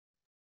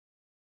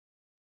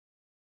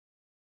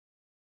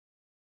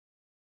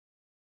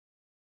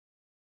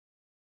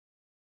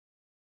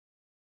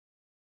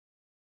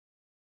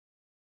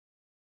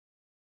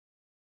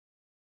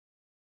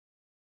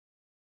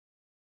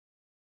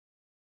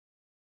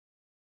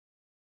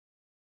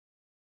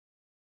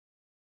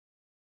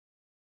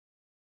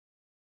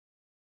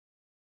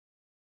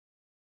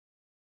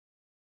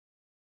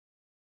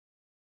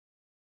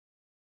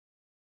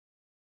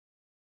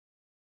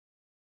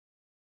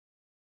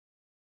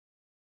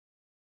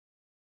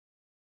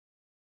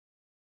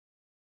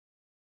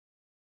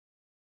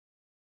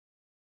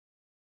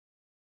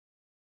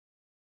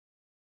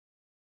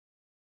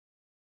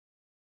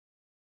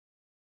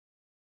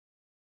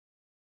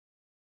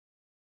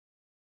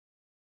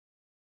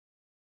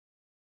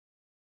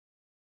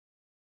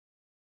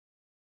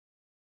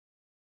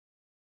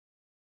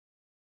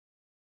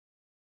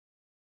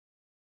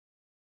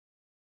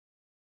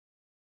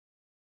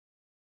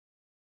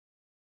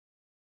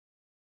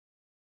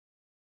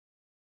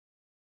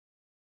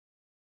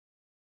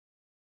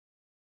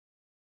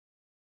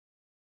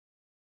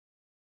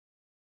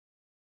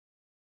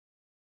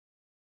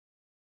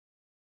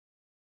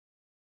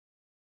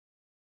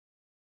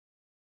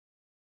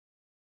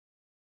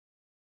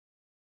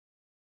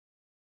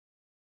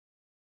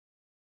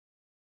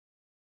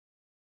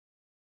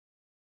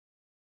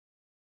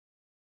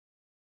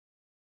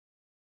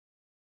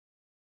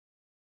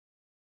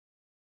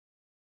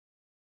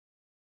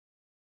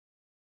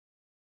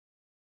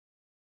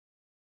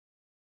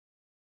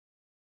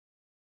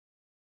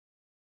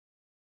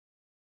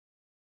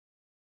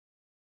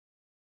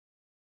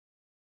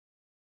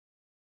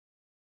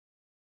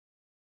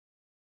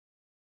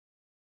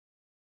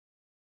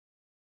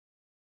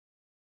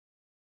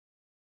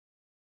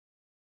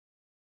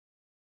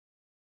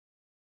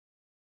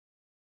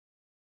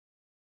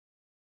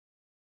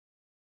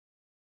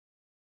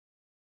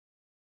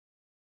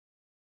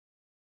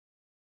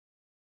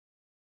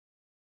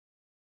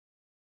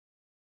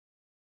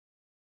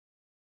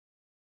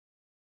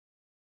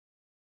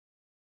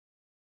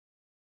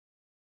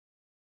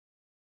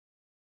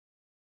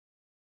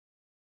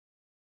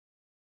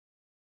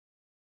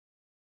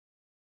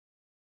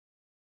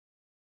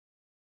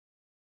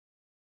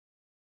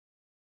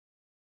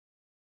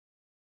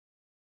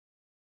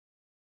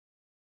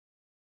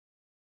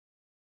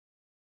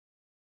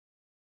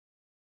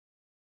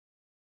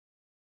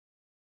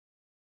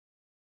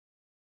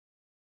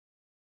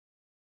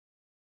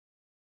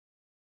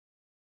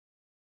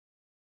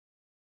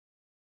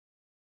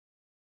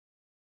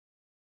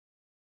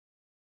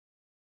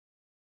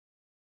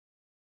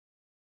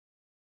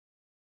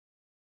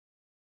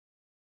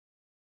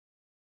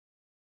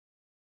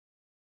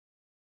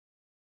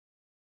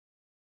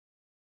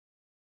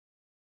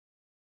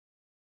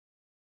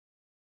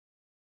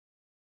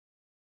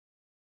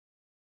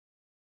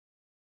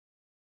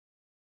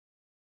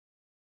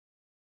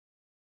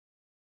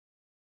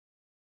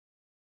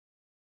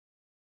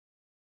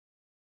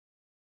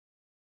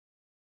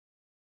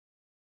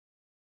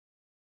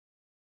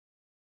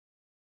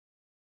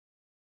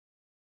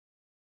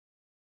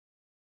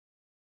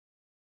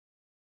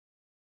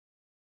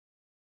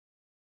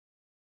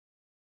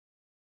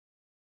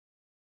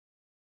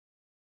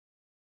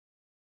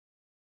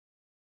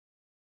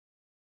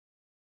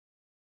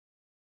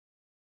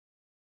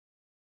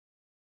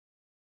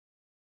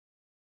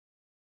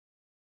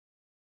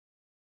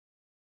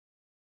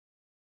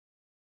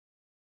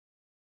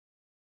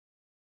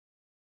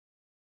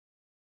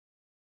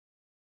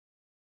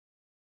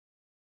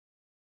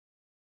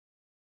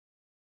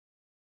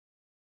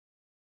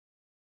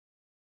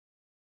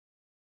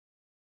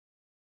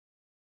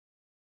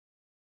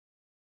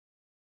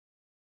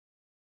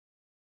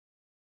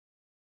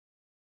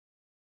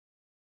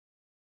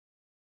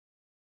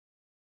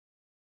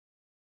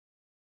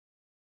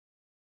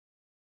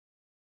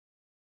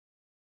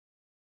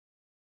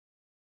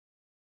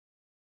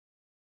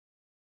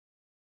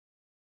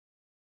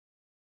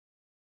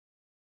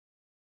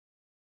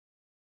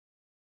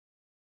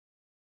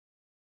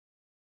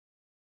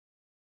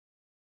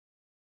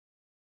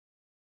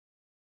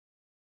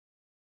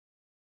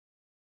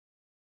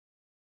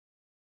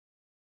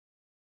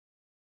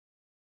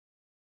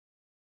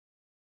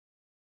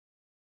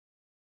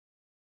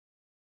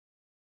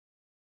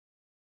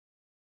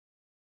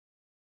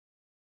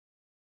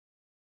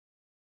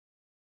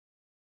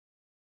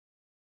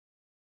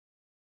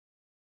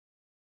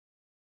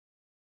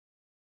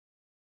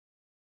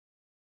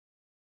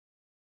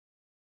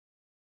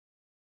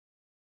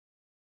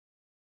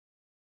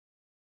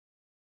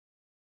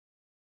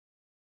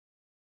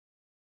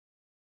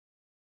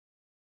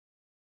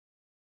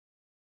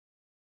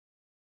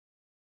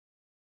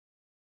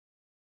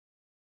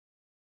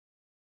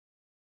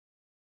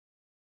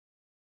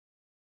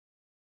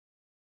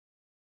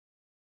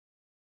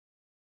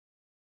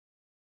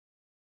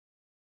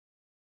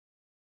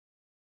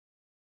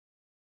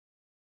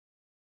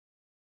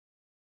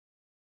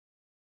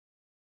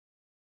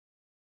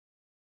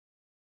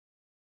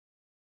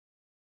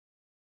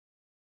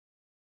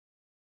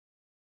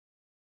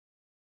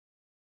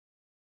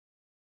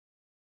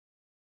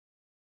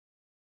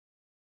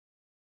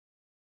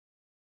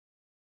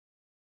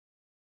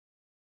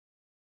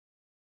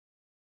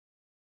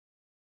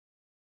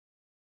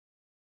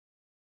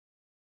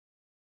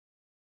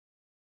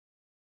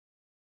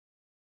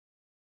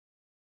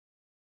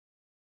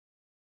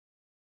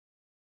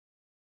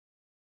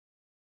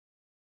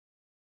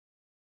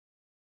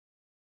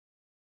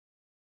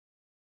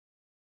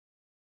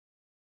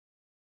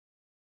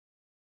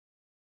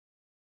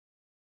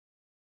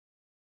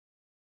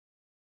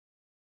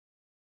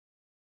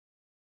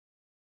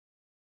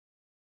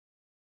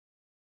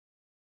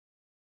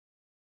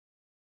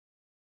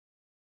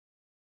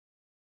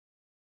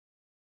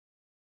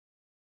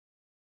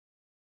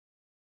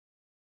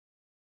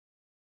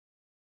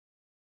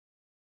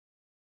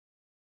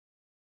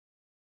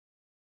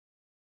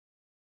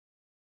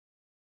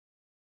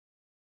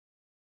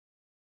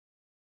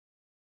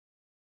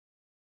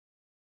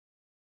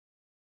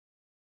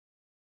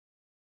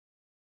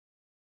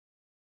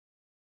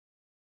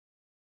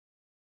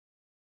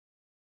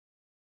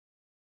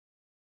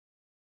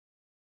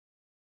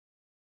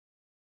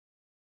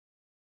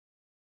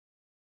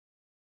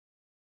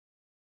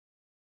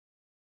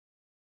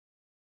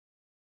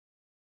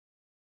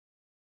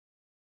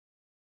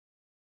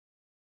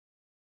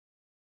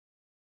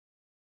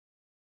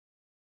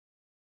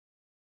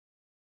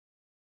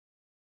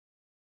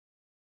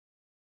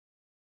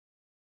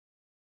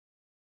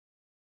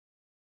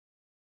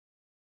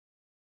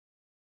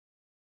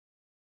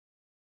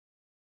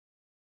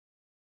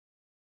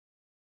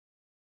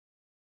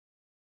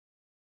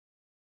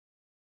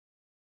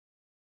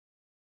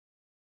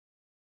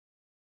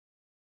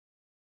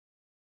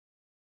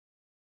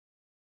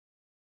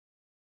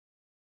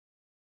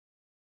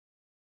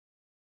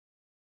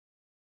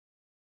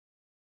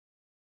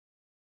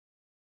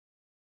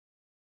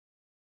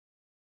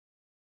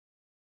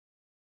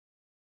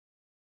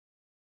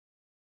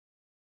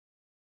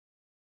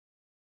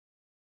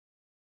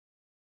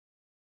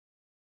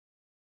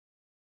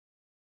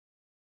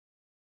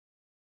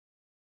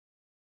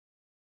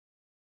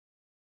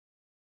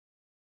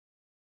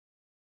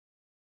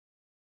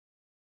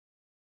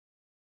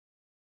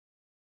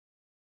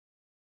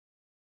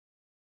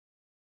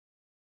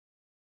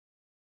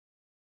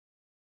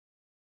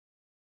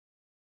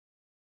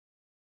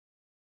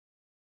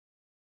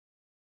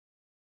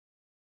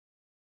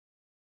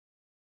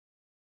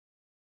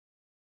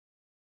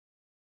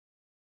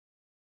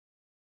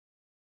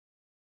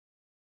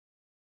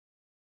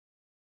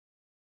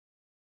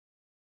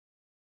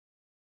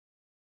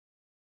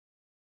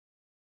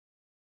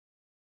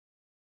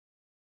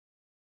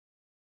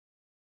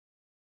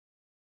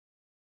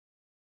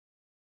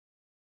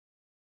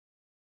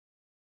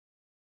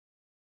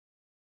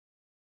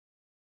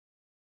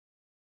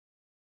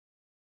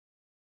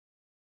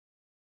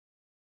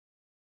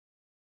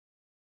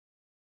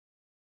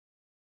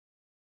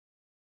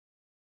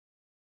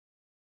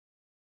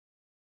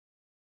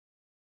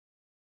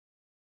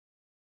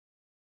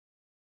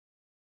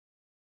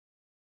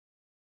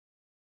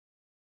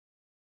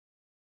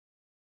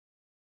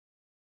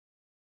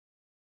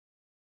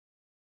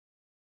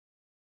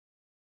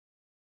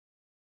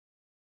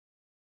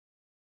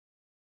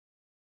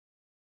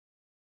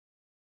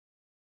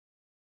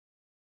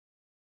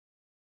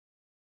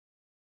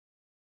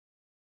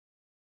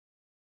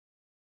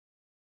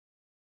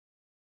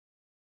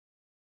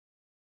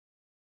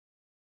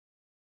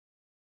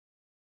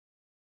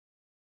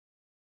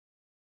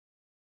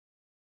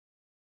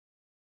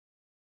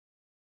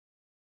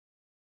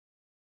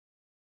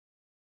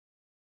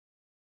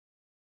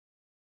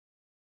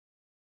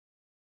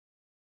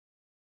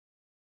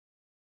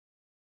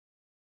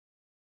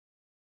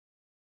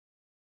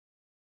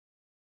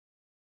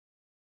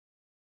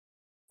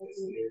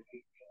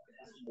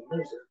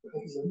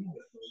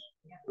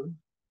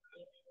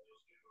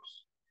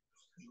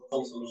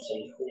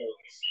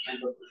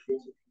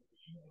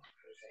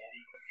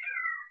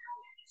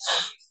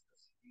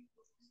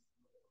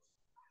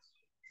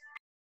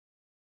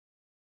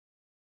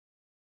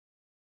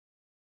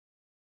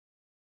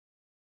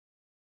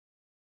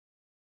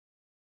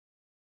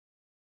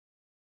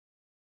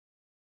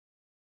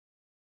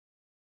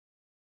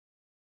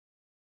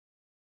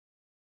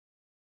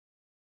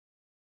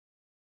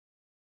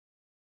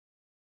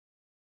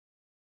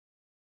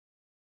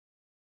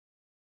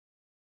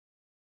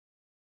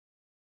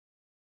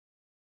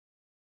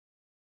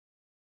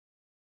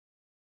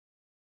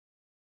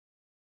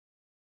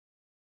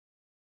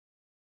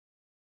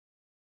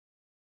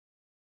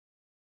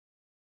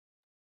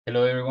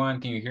Hello, everyone.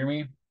 Can you hear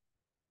me?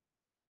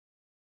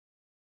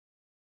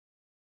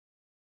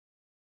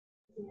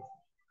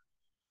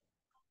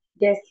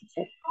 Yes,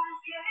 teacher.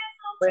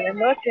 Buenas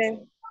noches.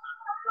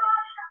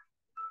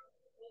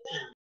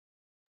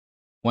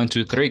 1,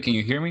 2, 3. Can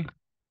you hear me?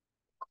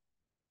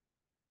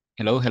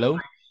 Hello, hello.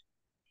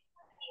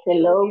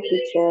 Hello,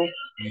 teacher.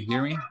 Can you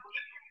hear me?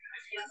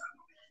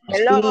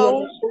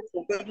 Hello.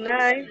 Sí, Good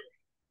night.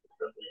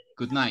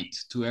 Good night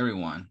to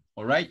everyone.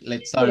 All right,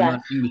 let's start mira,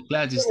 another English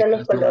class. This is mira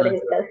los colores.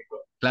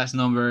 class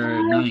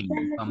number 9,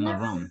 if I'm not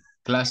wrong.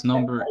 Class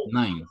number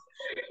 9.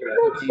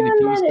 Okay, in the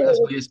Chama previous class,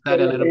 we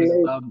studied a little bit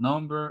about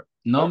numbers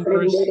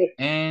aprender.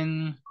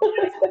 and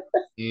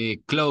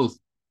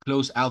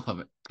close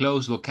alphabet,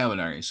 close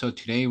vocabulary. So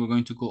today we're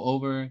going to go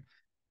over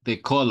the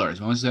colors.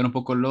 Vamos a hacer un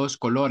poco los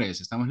colores.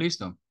 ¿Estamos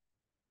listos?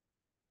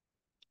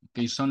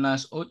 Ok, son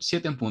las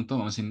 7 en punto.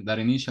 Vamos a dar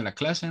inicio a la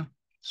clase.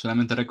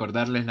 Solamente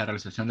recordarles la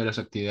realización de las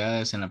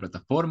actividades en la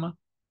plataforma.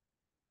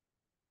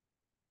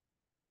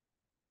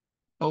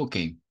 Ok.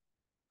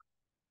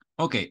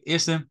 Ok,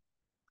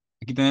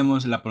 aquí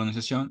tenemos la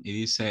pronunciación y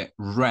dice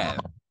red,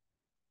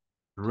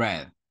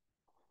 red,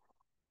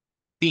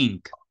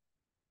 pink,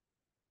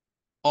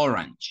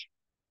 orange,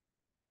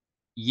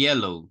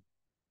 yellow,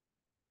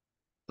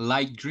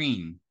 light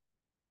green,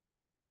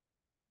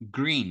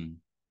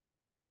 green,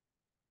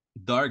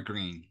 dark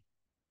green,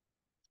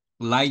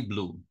 light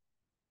blue,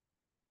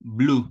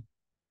 blue,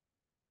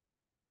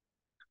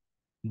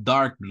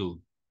 dark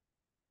blue,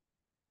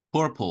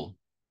 purple.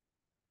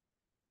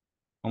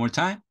 One more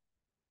time.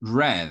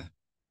 Red,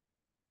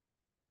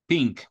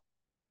 pink,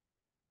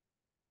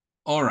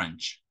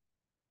 orange,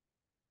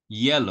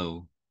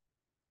 yellow,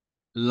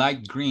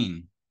 light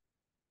green,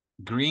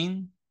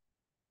 green,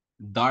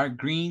 dark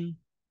green,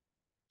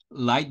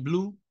 light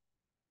blue,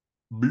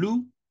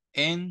 blue,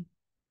 and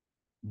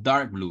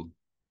dark blue.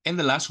 And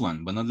the last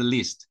one, but not the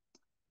least,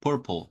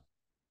 purple.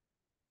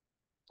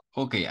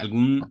 Ok,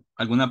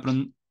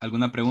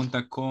 ¿alguna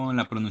pregunta con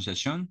la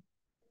pronunciación?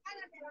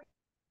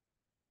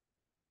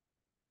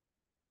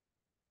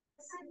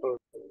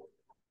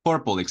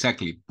 Purple,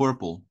 exactly,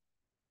 purple.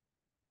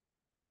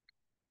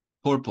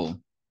 Purple.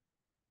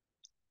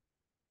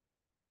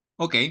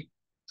 Ok,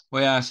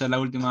 voy a hacer la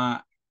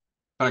última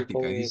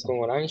práctica. Dice Con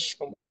orange.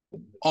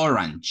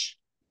 orange,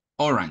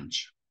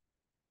 orange,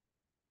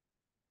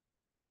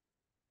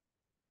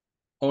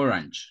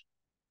 orange.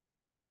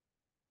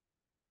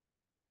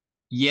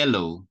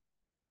 Yellow,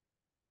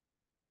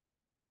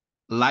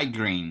 light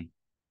green,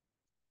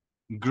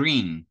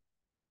 green,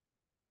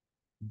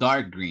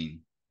 dark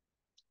green,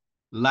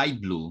 light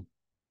blue,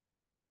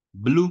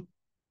 blue,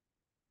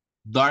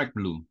 dark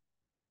blue,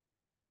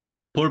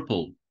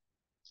 purple.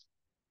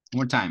 One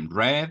more time.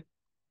 Red,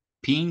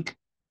 pink,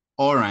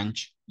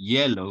 orange,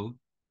 yellow,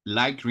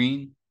 light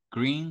green,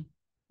 green,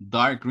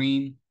 dark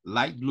green,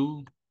 light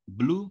blue,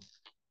 blue,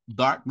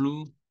 dark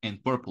blue, and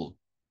purple.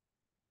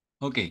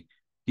 Ok,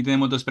 aquí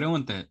tenemos dos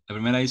preguntas. La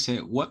primera dice,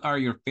 what are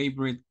your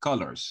favorite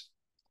colors?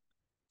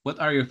 What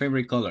are your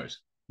favorite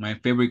colors? My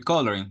favorite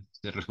color,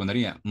 se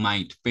respondería,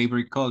 my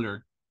favorite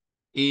color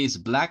is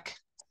black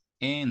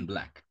and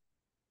black.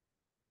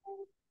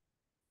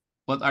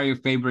 What are your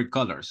favorite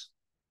colors?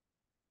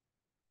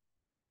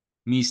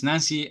 Miss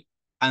Nancy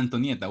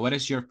Antonieta, what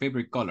is your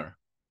favorite color?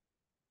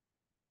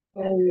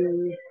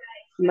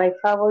 My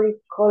favorite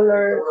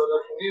color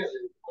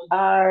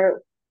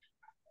are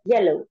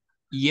yellow.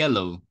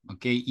 Yellow,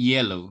 okay,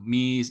 yellow.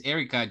 Miss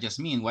Erica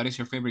Jasmine, what is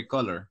your favorite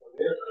color?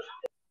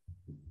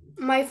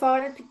 My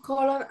favorite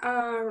color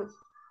are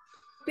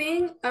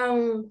pink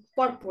and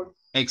purple.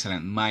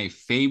 Excellent. My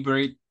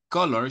favorite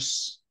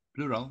colors,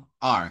 plural,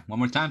 are. One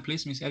more time,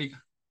 please, Miss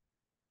Erica.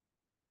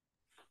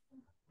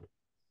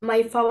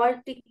 My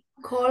favorite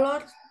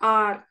colors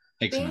are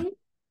Excellent.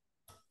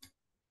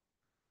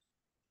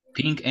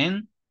 pink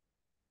Pink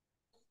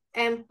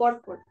and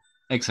purple.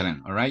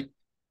 excellent. All right.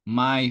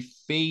 My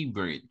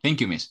favorite. Thank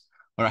you, Miss.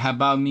 Or how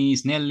about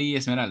Miss Nelly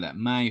Esmeralda?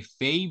 My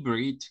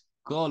favorite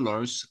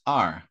colors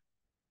are.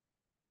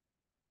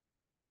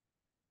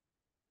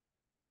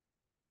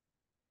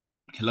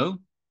 Hello?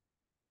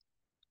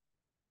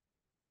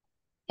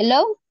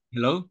 Hello?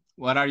 Hello?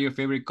 What are your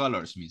favorite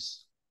colors,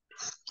 Miss?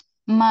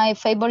 My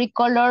favorite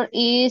color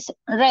is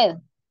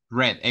red.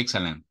 Red.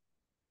 Excellent.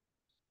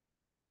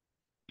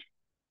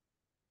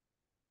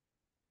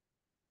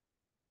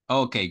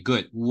 Okay,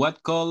 good.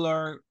 What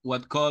color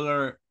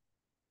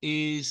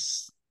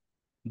is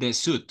the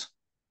suit?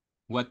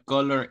 What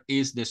color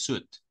is the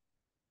suit?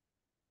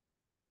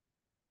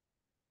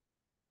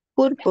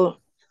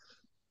 Purple.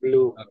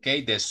 Blue.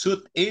 Okay, the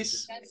suit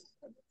is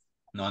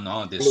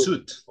no, the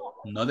suit,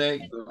 not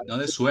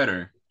the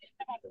sweater.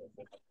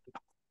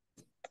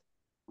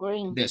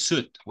 Green. The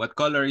suit. What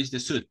color is the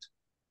suit?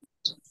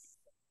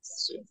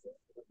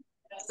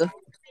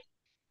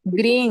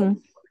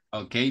 Green.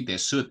 Okay, the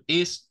suit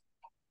is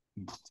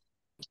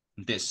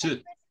the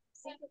suit.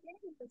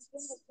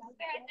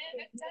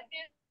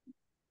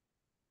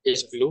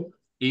 Is blue.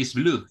 Is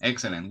blue.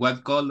 Excellent.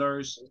 What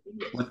color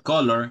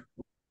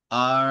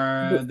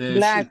are the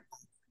Black. shoes?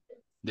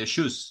 The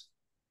shoes.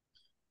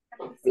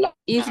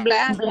 Is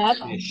black. Black.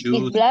 The Is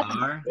shoes black.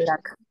 are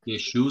Black. the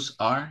shoes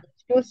are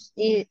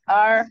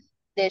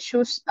The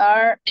shoes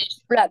are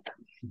black.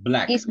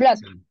 black. Is black.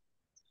 Excellent.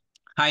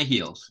 High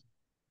heels.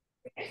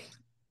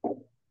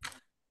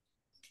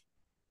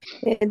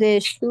 The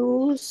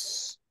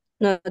shoes.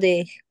 No,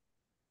 the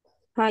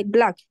high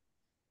black.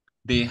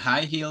 The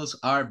high heels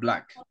are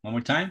black. One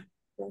more time.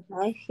 The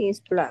high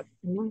is black.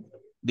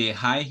 The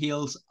high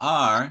heels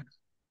are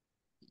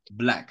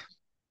black.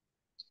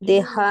 The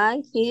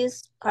high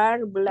heels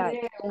are black.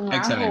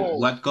 Excellent.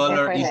 What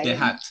color is the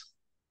hat?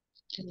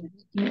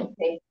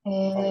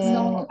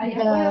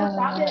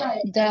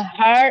 The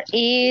hair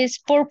is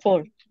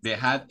purple. The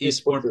hat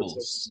is purple.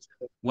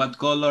 What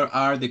color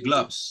are the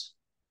gloves?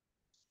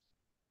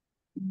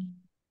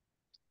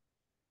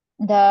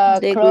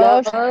 The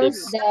gloves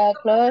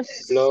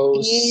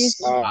Clothes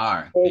is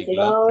Are. the The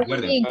gloves. gloves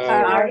Recuerden,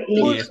 are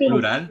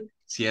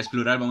si es pink.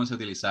 plural, vamos a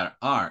utilizar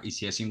are. Y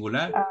si es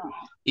singular,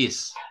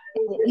 is.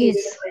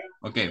 Is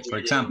Okay, for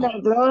example,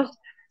 gloves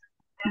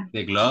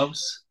the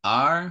gloves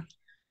are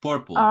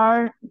purple.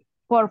 are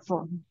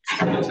purple.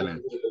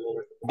 Excellent.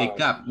 The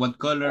cap. What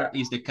color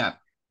is the cap?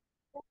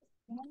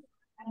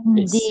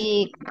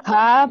 The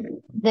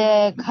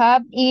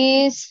cap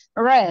is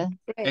red.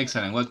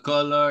 Excellent. What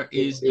color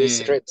is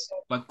red.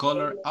 what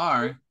color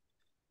are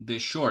the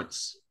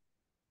shorts?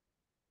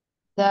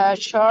 The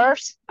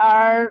shorts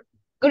are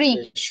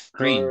green.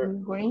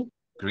 Green. Green.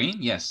 Green?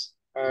 Yes.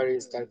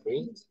 Is dark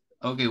green.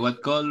 Okay,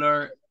 what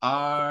color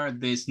are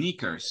the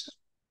sneakers?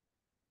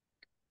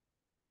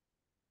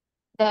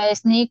 The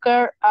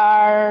sneakers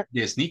are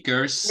The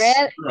sneakers.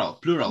 Red.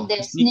 Plural.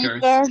 the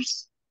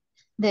Sneakers.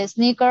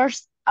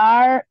 sneakers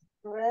are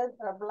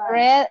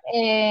red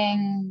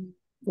and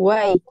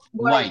White.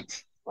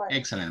 White.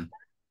 Excellent.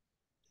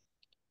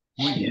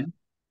 Muy bien.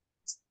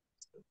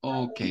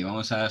 Ok,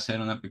 vamos a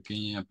hacer una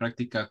pequeña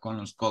práctica con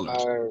los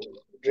colors. Are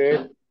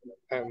red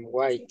and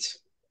white.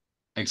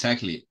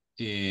 Exactly.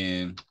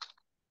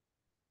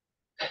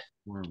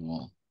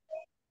 Purple.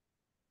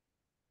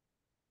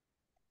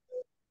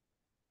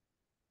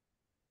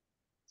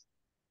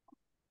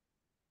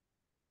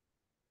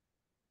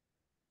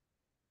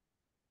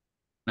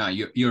 Now,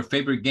 your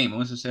favorite game.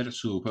 Vamos a hacer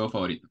su juego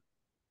favorito.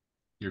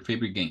 Your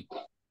favorite game.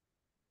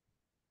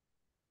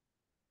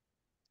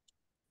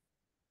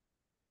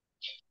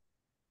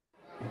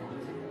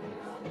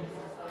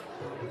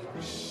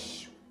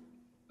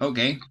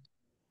 Okay.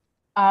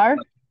 are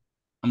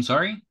I'm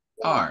sorry?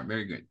 R.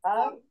 Very good.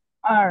 R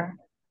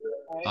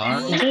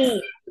R.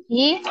 E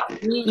D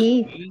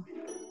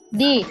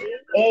B.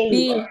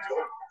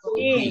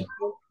 D.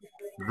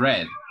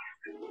 Red.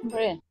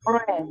 red.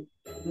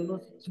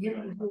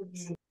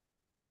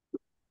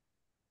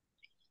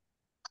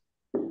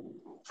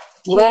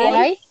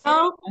 White.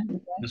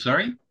 I'm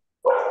sorry?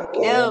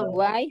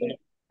 White.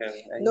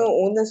 No,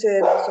 una se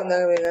derecha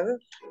navegada.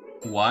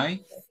 Y.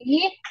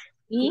 E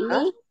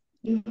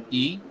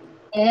E.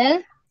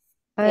 L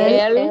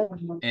L.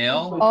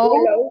 L.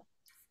 O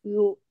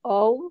U.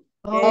 O.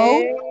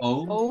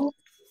 O.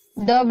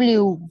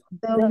 W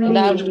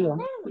W.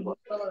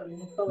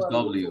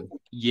 W.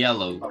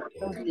 Yellow.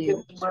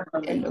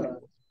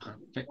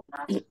 Perfect.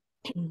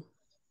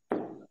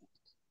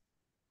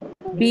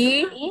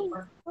 B.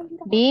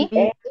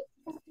 B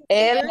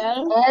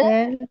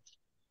L.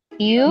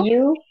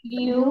 U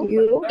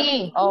U.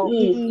 E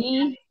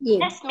E.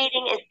 This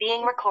meeting is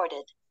being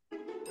recorded.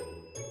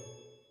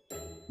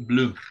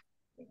 Blue.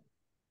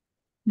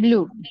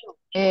 blue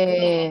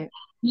G.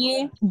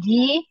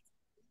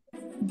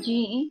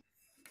 G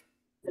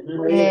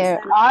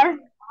R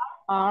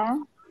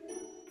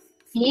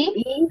E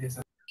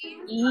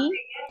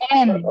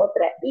N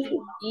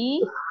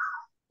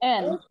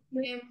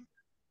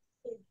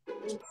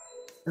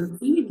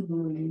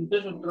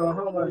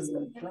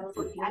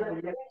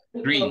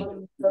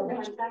Green.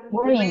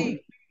 green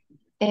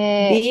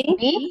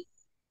B.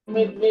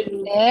 B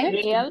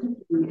L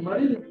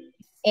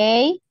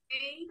A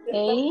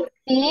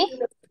C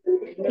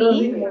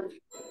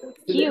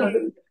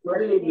Q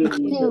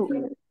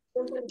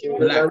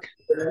Black.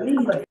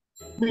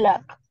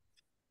 black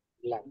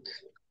Black.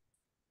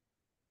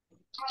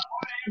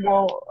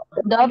 W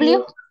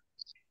W.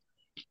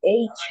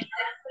 H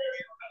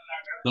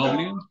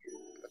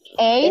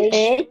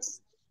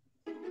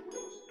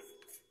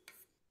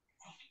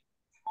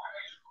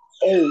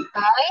E,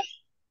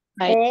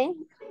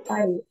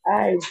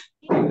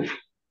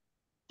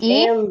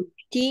 E,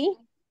 T,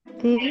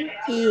 E,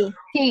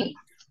 T,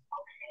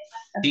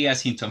 T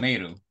as in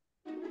tomato.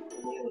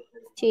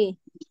 T,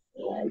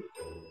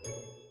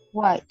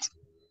 white.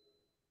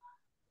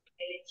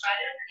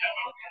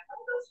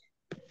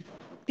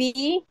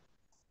 P,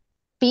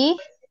 P,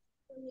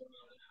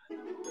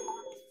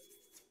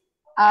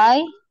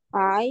 I,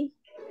 I,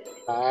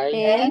 I,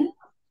 N,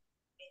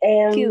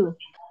 Q,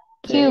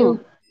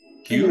 Q,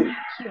 Q.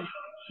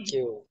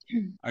 Q,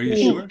 Are you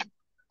Q. sure?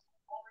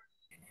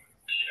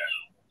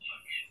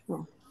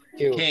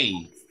 Q,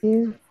 K.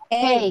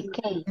 A,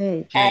 K,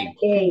 K, K.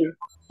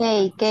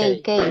 K,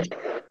 K, K, K.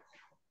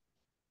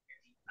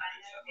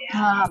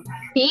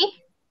 P,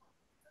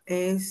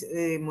 Es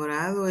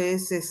morado,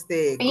 es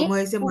P, ¿cómo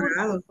dice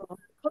morado? P,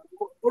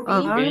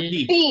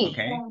 P. P,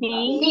 Okay.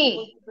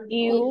 P,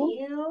 U,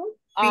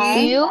 R,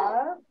 Q,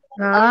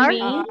 R, B,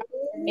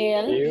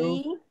 L,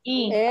 U,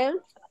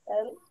 L,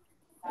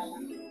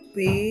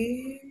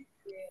 P,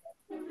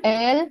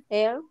 L,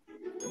 L,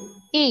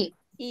 E.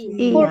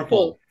 E,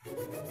 Purple.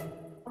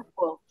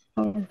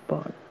 E,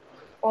 Purple.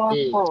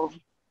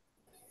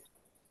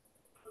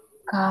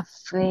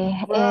 Café.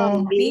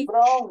 B,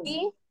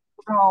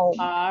 Brown.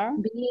 R,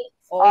 B,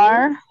 O,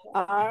 R,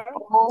 R,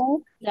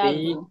 O, B,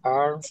 W,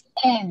 R,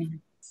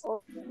 M.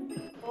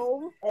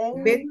 O,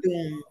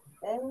 betún,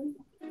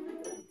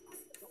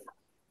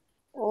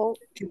 O,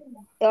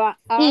 R,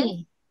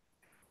 E,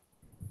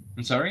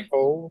 I'm sorry.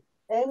 O,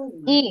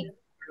 E.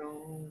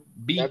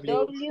 B.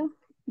 W,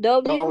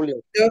 W,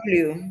 W,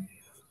 W,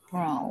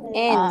 Brown.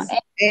 N,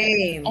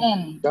 M,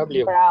 N.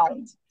 W,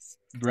 Brown.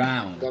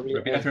 Brown. W,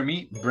 Repeat N, after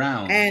me.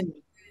 Brown. N,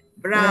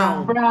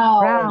 brown,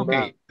 Brown. Ok,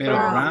 brown, pero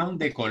brown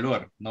de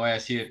color. No voy a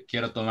decir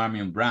quiero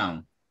tomarme un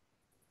brown.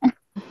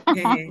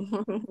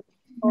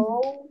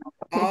 O,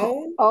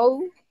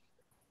 O,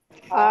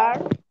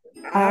 R,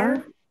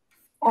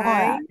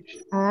 R,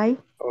 I,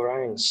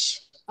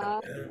 orange,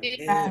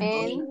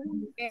 N,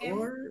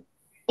 or,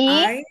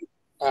 E,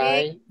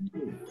 I,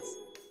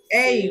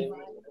 A,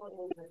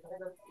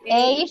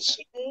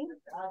 H,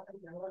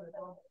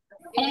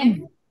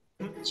 M.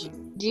 G,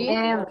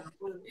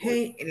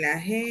 G, la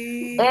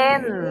G,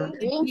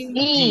 G,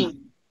 E,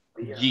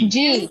 G.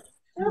 G,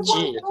 G,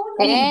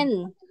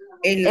 N,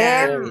 en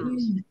la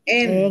N,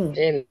 N,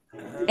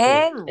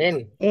 N,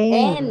 N,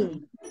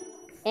 N,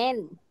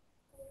 N,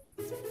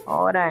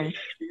 Orange.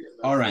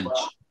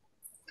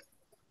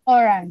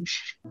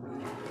 Orange.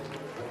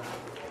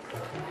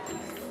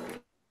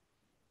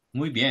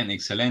 Muy bien,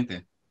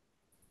 excelente.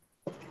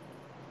 Ok,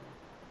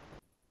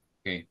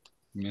 give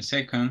me a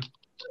second.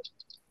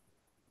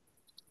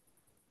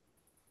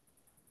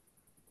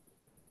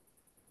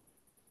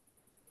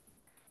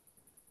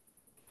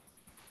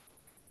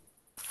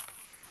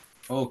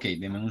 Ok,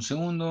 denme un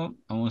segundo.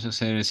 Vamos a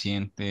hacer el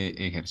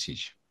siguiente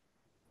ejercicio.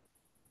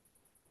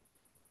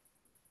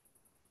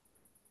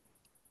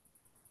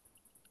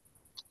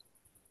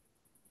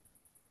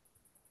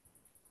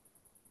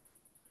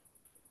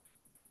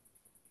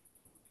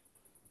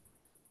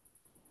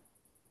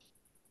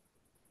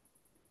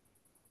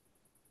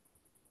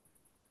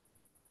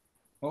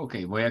 Ok,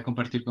 voy a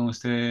compartir con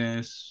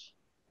ustedes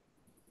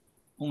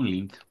un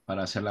link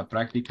para hacer la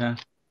práctica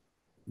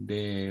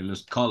de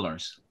los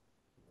colors.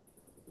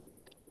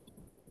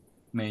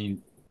 Me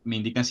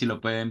indican si lo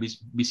pueden,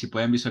 si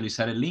pueden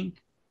visualizar el link.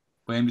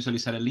 ¿Pueden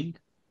visualizar el link?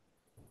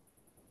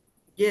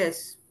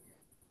 yes,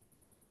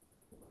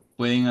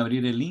 ¿Pueden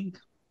abrir el link?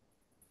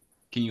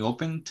 Can you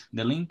open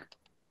the link?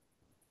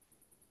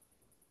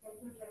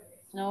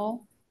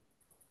 no,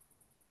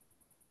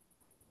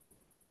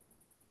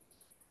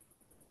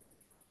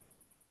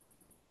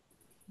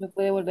 ¿me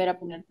puede volver a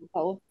poner, por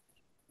favor?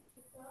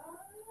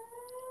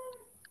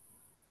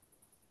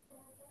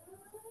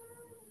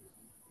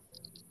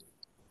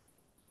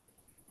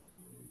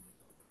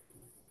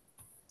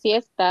 Sí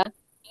está.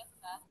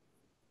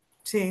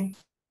 sí.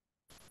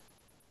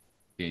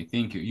 Okay,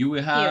 thank you. You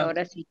will Sí, have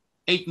ahora sí.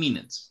 8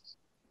 minutes.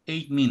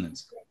 8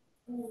 minutes.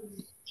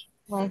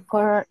 What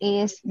color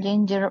is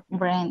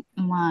gingerbread?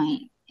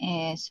 Mine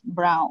is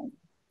brown.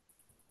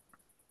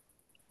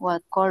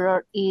 What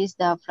color is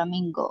the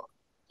flamingo?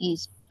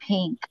 Is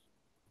pink.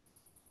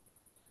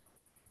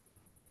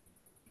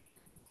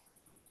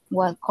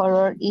 What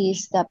color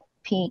is the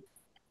pink?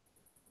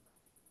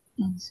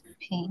 Is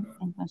pink.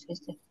 Entonces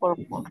este es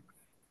purple.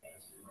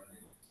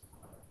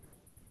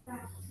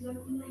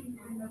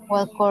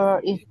 What color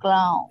is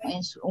clown?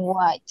 Is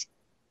white.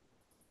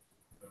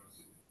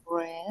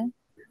 Red.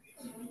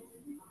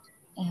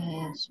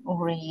 Is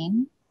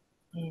green.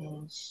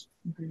 Is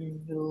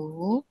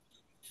blue.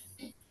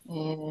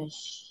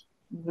 Is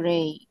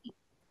gray.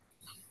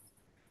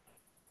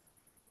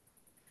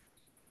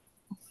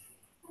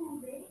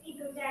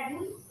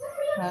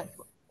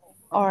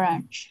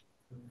 Orange.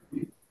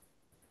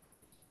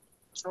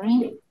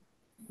 Sorry.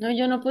 No,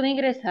 yo no puedo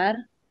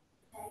ingresar.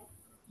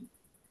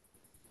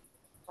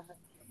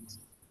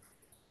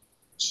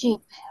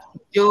 Chip.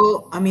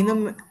 Yo, a mí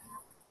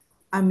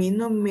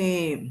no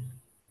me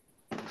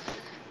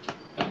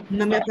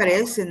No me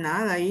aparece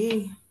nada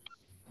ahí.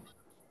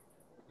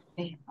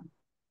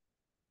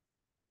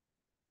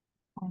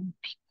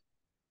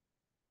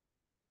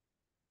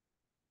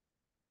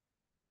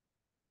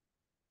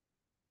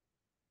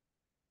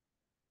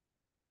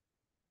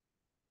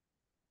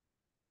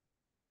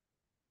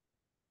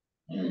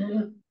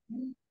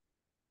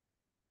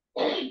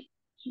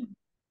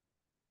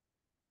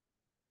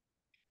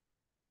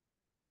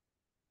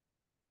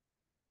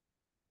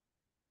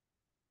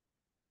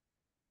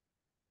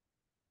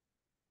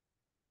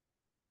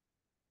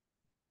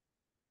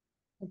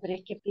 Pero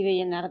es que pide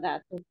llenar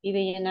datos,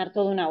 pide llenar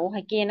toda una hoja.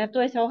 Hay que llenar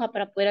toda esa hoja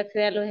para poder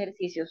acceder a los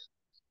ejercicios.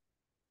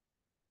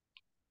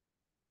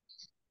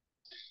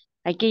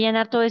 Hay que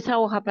llenar toda esa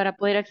hoja para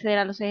poder acceder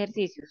a los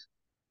ejercicios.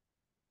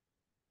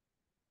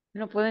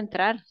 No puedo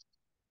entrar.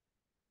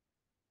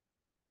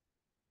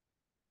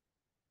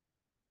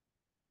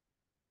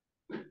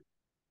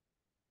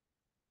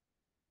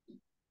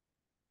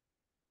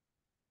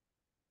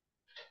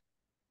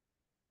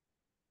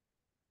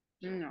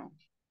 No.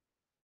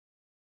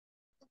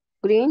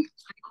 Green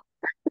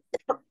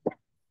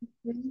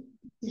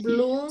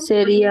Blue,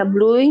 sería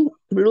blue.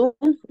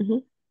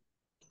 Ujú.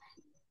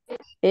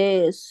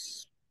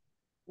 Es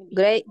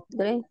gray,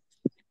 green,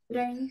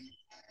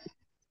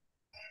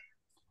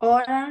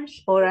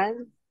 orange,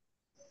 orange,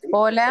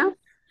 Hola,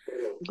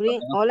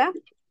 green. Hola.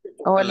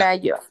 hola,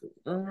 yo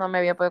no me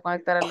había podido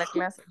conectar a la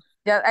clase.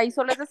 Ya, ahí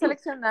solo es de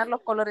seleccionar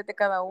los colores de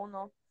cada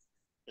uno.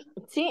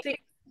 Sí. sí,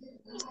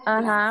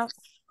 Ajá,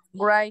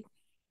 bright,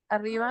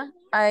 arriba,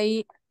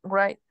 ahí,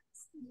 bright.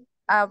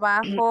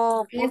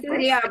 Abajo, ese purple,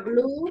 sería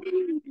blue,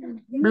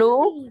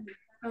 blue,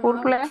 ajá,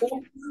 purple,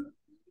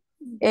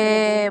 Pero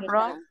tiene que estar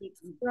brown,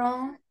 así.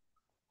 brown,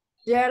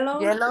 yellow,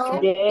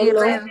 yellow y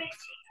Yellow, red,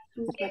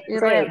 y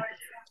red. red.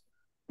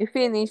 Y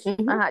finish.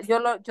 Ujú. Ajá, yo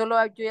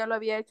ya lo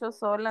había hecho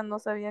sola, no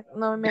sabía,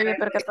 no me había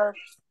percatado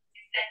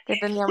que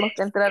teníamos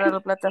que entrar a la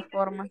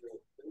plataforma.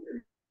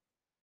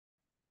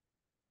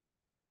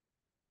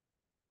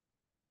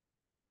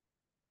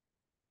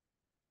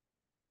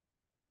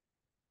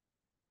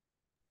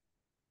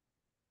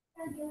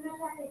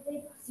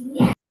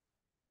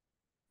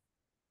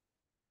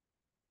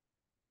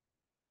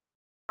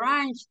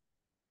 orange.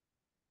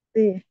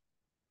 Sí,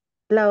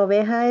 la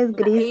oveja es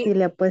gris Ahí, y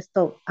le he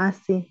puesto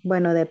así.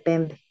 Bueno,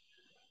 depende.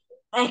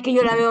 es que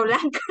yo la veo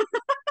blanca.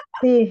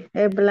 Sí,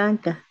 es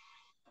blanca,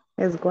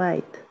 es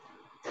white.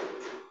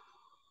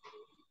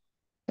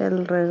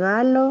 El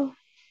regalo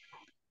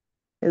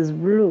es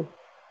blue.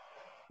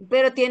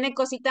 Pero tiene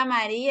cosita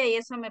amarilla y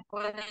eso me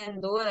pone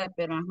en duda,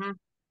 pero ajá.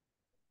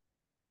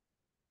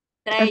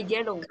 Trae Es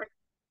yellow.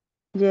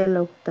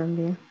 yellow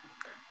también.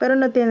 Pero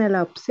no tiene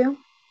la opción.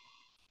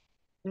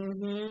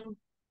 Ujú.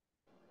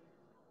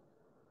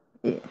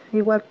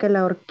 Igual que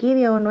la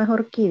orquídea o no es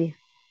orquídea.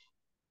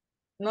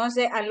 No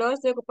sé, aló,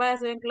 estoy ocupada,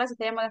 estoy en clase,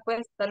 te llamo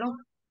después, aló.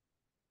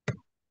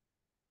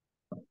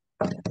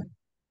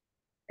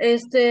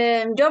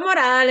 Yo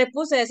morada le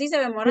puse, sí se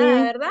ve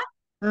morada, Sí, ¿verdad?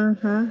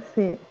 ajá,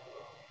 sí.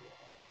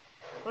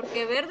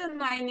 Porque verde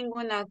no hay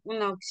ninguna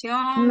una No,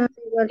 opción.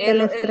 igual que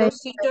la El estrella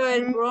osito de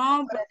es mar,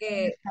 brown porque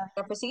presencial.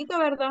 cafecito,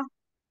 ¿verdad?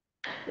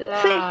 Sí,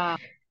 La,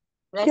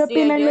 la ¿qué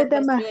estrella opinan los la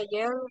demás? estrella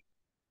yellow.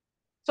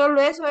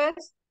 Solo eso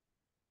es.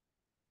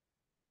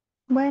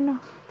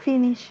 Bueno,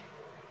 finish.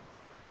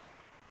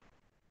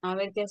 A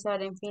ver qué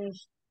sale en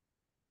finish.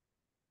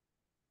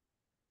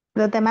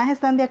 ¿Los demás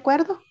están de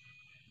acuerdo?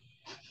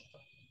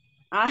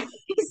 Ah,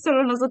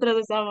 solo nosotros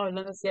estamos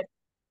hablando, ¿cierto?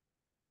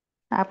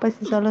 Ah, pues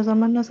si solo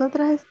somos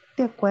nosotras,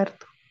 de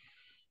acuerdo.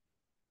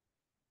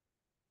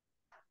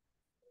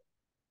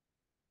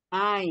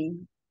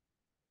 Ay,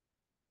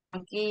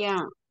 aquí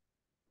ya.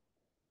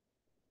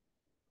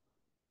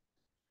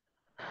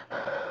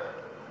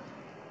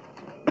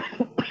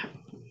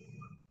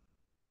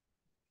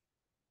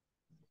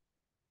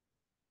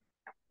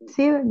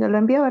 Sí, yo lo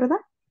envío, ¿verdad?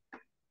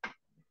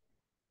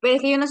 Pero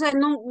es que yo no sé,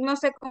 no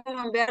sé cómo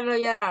enviarlo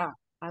ya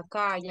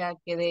acá, ya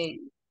quedé,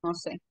 no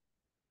sé.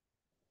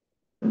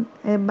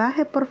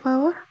 Baje, por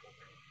favor.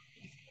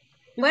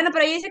 Bueno,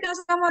 pero ahí dice que no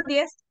somos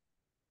 10.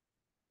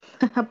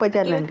 Pues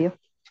ya Aquí lo ve. envió.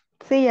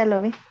 Sí, ya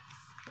lo vi.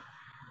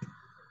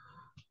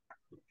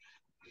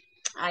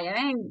 Ah, ya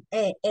ven.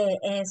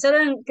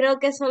 Creo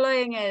que solo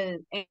en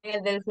el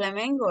del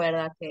Flamengo,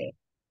 ¿verdad? Que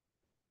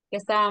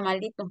estaba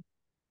maldito.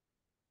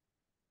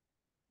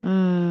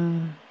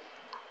 Mm,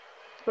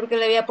 Porque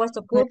le había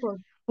puesto pues,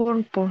 purple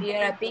purple. y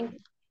era pink.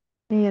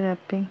 Mira,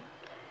 pink.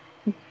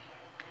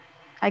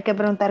 Hay que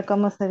preguntar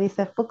cómo se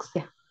dice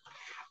fucsia.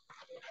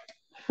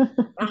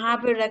 Ajá,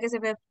 pero la que se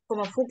ve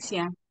como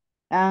fucsia.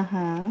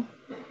 Ajá.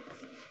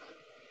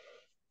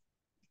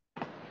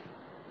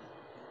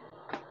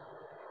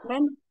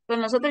 Bueno, pues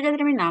nosotros ya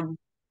terminamos.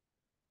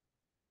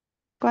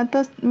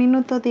 ¿Cuántos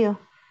minutos dio?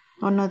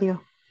 ¿O no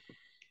dio?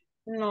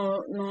 No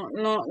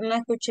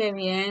escuché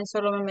bien,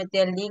 solo me metí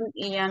al link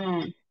y ya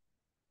no.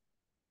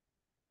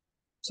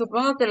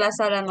 Supongo que la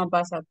sala no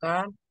pasa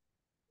acá.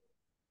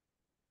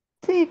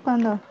 Sí,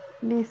 cuando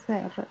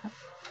dice.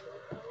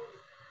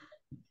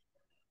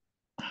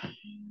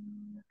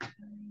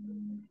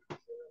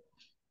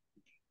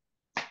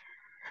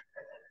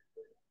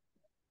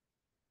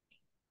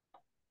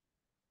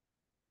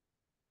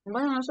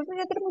 Bueno, nosotros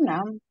ya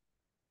terminamos.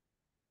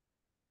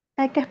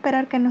 Hay que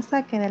esperar que nos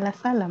saque de la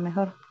sala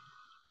mejor.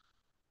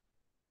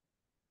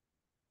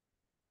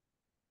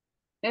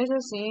 Eso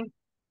sí.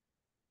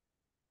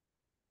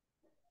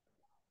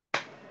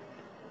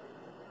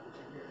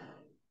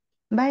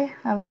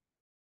 Vaya,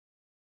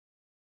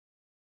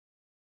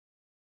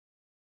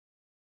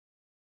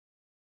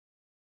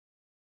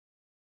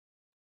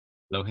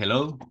 Hello,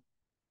 hello.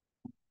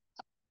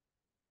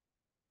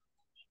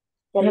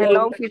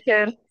 Hello,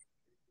 teacher.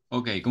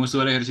 Ok, ¿cómo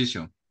estuvo el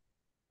ejercicio?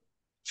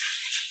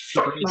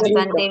 Super easy.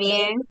 Bastante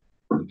bien.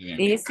 Muy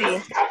bien, Easy.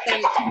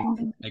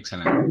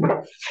 excelente.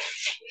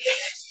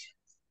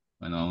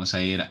 Bueno, vamos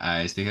a ir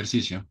a este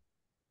ejercicio.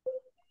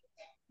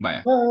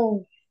 Vaya,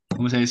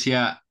 ¿cómo se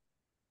decía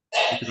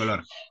este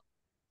color?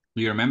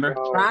 Do you remember?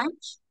 Brown.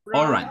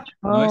 Orange. Orange.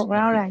 No es oh,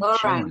 orange.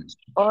 Orange. orange.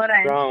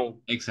 Orange.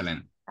 Brown.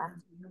 Excelente.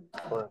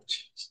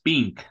 Orange.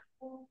 Pink.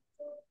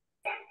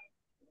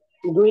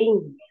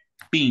 Green.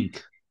 Pink.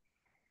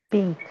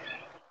 Pink.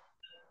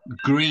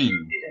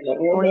 Green.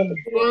 Green.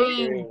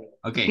 Green. Green.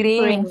 Ok.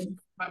 Green.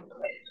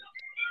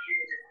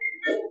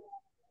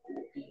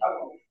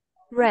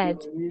 Red.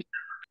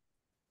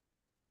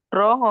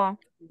 Rojo.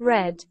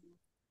 Red.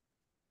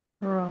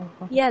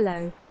 Rojo.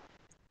 Yellow.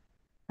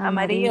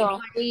 Amarillo.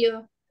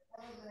 Amarillo.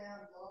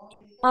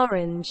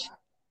 Orange.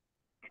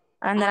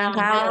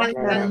 Anaranjado.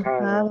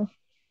 Naranjado.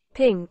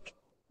 Pink.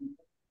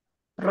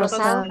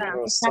 Rosado. Rosado.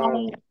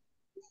 Rosado.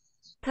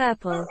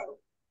 Purple.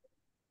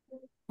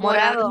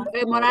 Morado.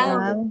 Morado.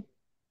 Morado.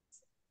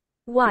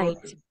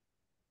 White.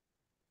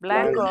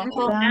 Blanco.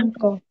 Blanco.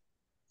 Blanco.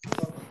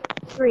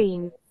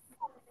 Green.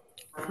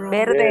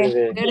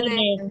 Verde. Verde.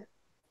 Verde.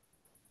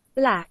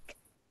 Black.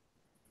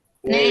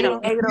 Negro.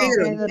 Negro.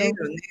 Negro,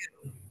 Negro.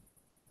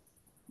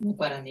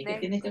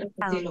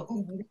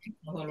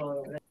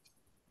 Brown.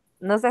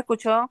 No se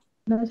escuchó.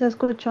 No se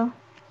escuchó.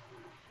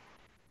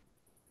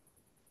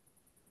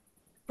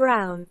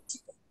 Brown.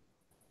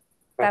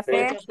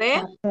 Café.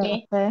 Café.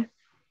 Café. Café.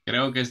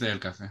 Creo que este es el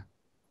café.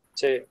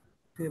 Sí.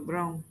 Sí,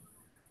 brown.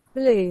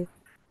 Blue.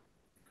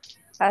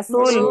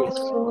 Azul.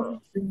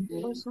 Azul.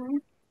 Azul.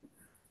 Azul.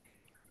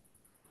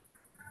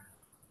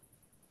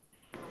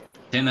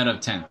 10 out of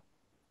 10.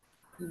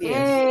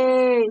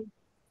 10.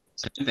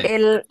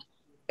 Excelente.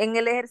 En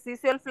el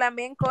ejercicio el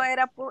flamenco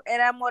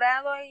era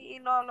morado y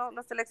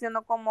lo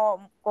seleccionó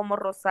como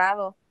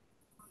rosado.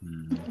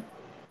 Mm.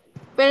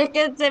 Pero es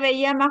que se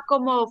veía más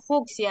como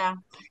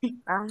fucsia.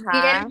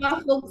 Ajá.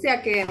 más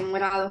fucsia que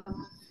morado.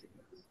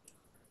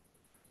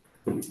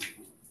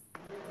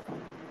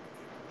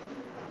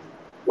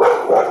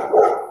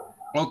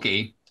 Ok,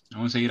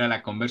 vamos a ir a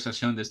la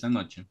conversación de esta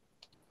noche.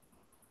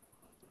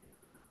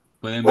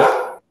 ¿Pueden ver?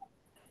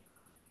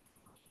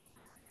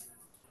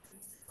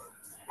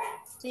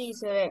 Sí,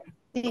 se ve.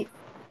 Sí.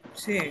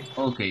 Sí.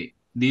 Ok,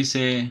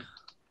 dice,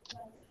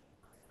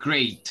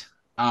 great,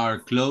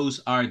 our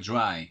clothes are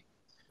dry.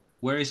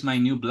 Where is my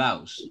new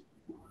blouse?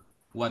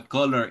 What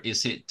color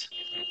is it?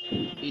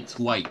 It's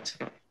white.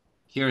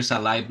 Here's a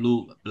light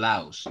blue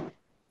blouse.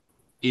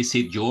 Is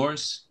it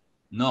yours?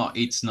 No,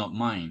 it's not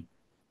mine.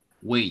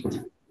 Wait,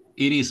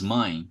 it is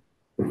mine.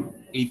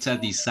 It's a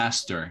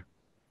disaster.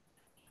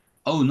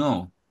 Oh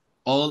no,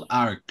 all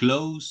our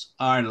clothes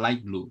are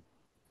light blue.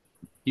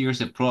 Here's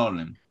the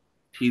problem.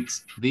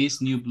 It's these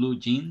new blue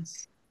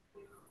jeans.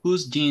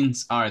 Whose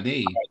jeans are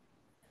they?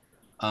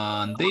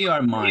 They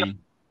are mine.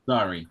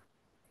 Sorry.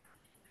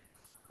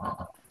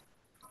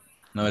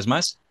 Una vez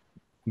más.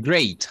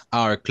 Great,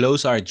 our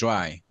clothes are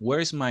dry.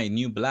 Where's my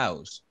new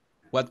blouse?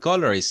 What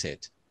color is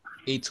it?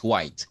 It's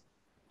white.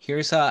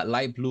 Here's a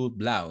light blue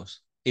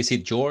blouse. Is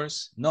it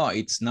yours? No,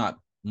 it's not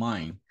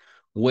mine.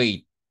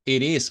 Wait,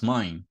 it is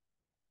mine.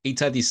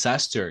 It's a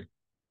disaster.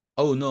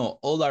 Oh no,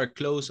 all our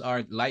clothes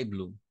are light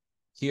blue.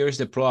 Here's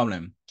the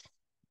problem.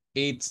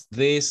 It's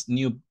this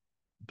new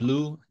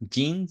blue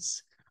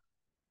jeans.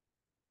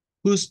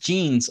 Whose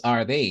jeans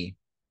are they?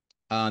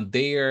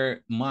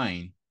 They're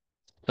mine.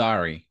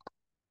 Sorry.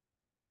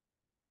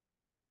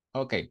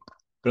 Ok.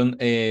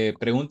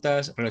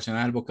 Preguntas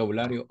relacionadas al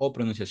vocabulario o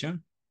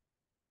pronunciación.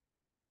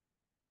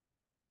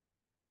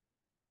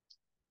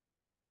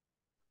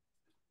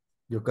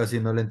 Yo casi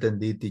no le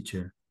entendí,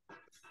 teacher.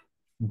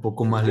 Un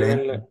poco más Yo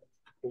lento.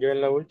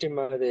 en la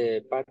última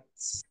de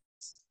Pats,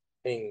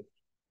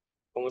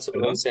 ¿cómo se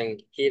 ¿Perdón? pronuncian?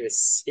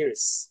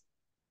 Here's.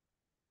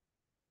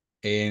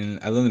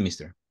 ¿A dónde,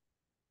 mister?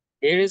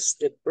 Here's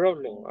the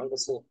problem, algo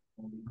así.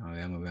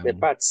 Veamos, De veamos.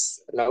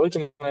 Pats, la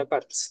última de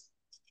Pats.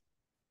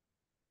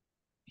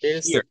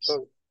 Here's the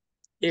problem.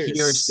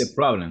 Here's the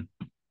problem.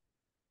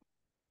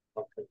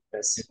 Okay,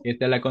 yes.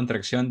 Esta es la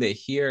contracción de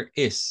here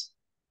is.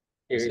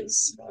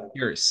 Here's.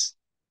 Here's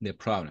the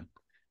problem.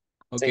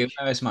 Ok, Thank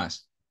una vez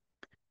más.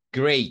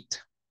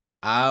 Great.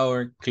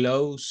 Our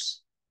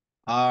clothes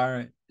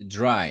are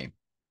dry.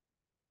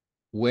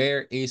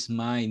 Where is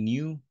my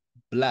new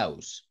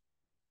blouse?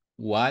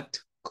 What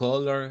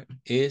color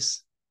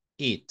is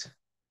it?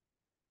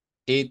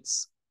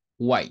 It's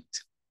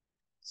white.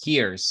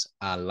 Here's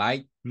a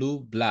light blue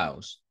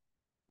blouse.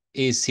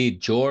 Is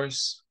it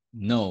yours?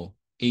 No,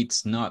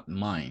 it's not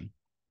mine.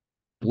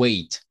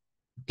 Wait,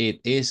 it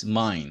is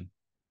mine.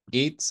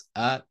 It's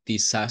a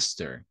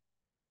disaster.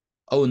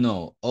 Oh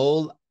no,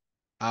 all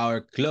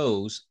our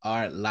clothes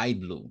are light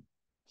blue.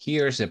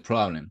 Here's the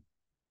problem.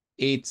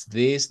 It's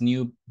these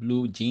new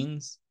blue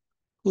jeans.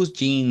 Whose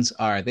jeans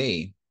are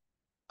they?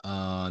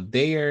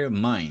 They're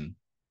mine.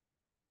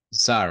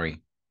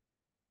 Sorry.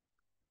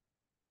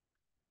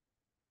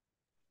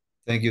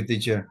 Thank you,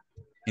 teacher.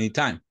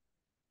 Anytime.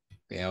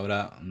 Okay,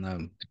 ahora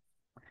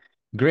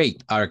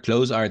Great, our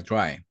clothes are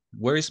dry.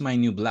 Where's my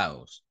new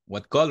blouse?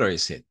 What color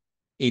is it?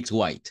 It's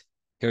white.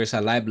 Here's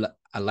a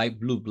light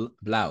blue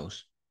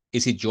blouse.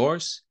 Is it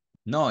yours?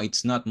 No,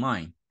 it's not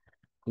mine.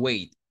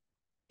 Wait,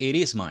 it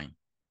is mine.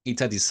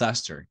 It's a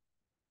disaster.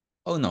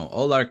 Oh no,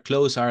 all our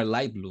clothes are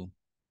light blue.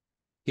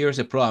 Here's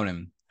the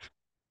problem.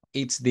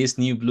 It's these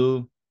new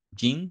blue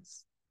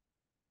jeans.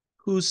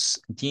 Whose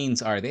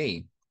jeans are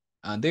they?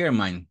 They're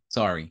mine,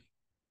 sorry.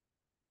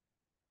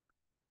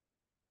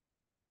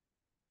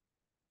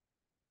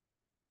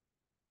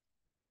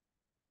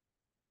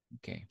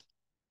 Okay.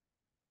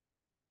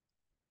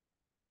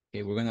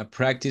 Okay, we're gonna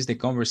practice the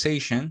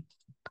conversation.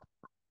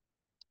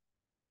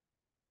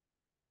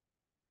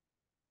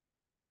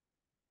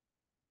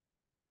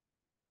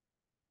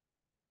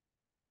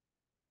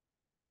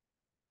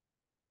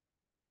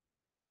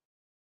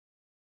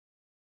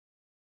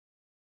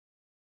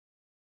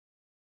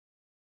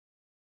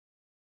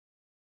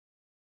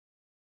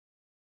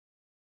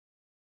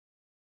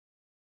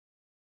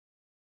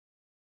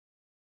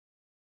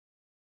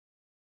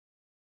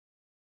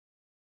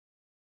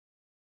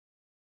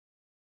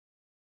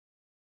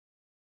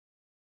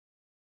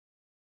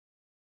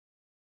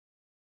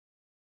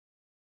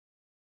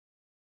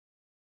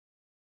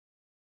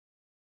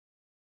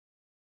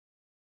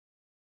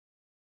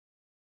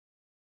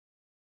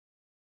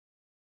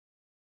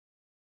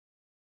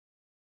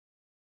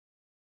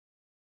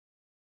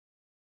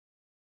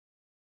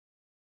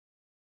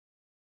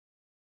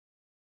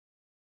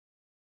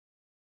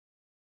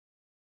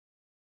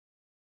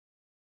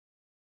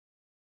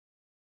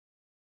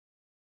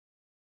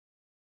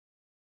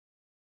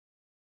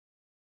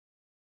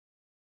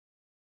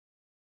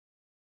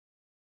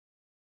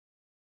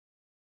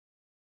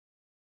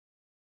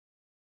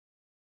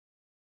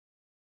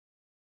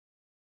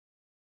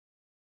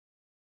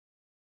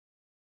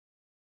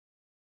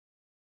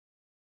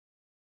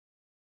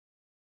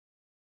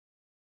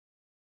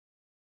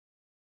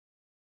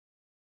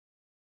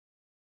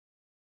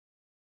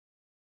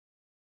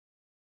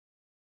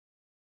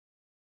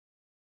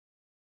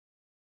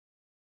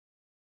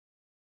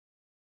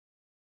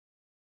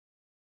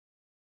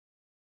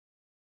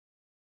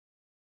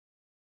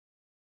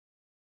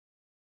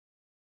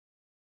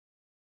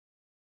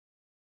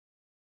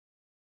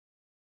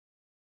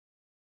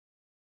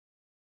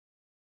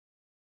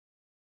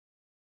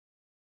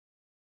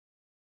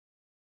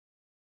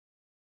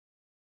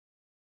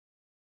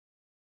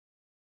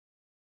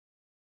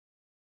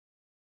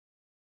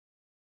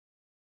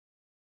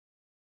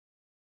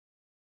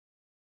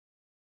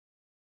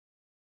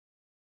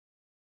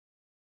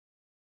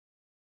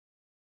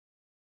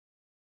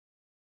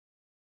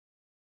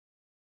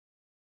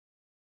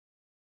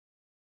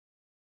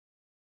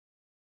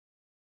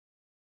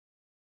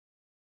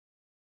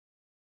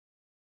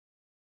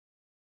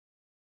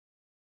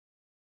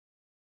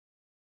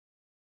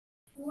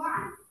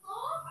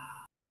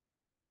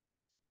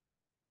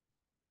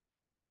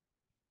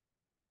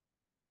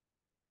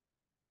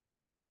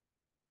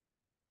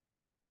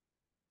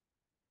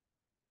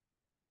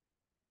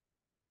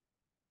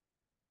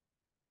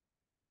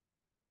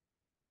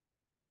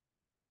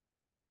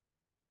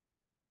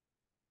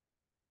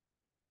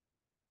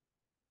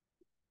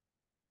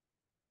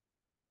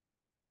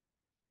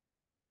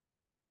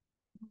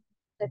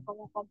 No sé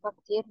cómo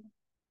compartirlo.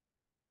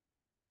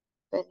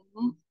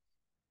 Espérenme.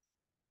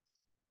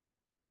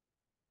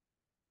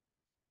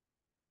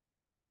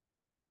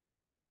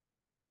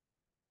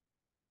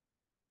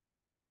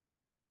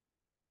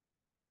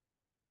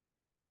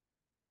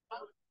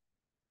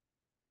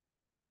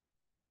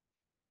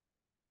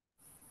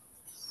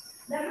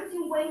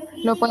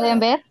 ¿Lo pueden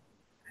ver?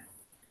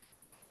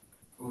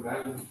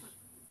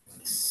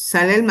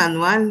 Sale el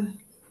manual.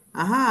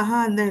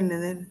 Ajá,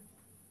 denle.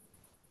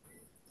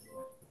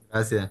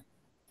 Gracias.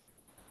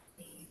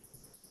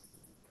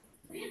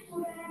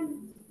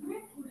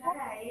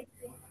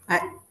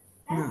 Ahí,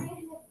 no.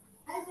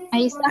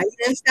 Ahí está. Ahí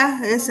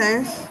está, esa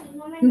es.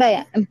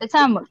 Vaya,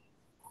 empezamos.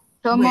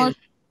 Bueno,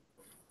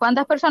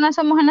 ¿Cuántas personas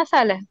somos en la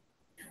sala?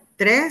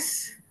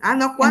 3. Ah,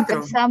 no, 4.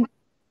 Empezamos.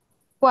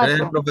 Es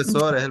el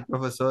 4.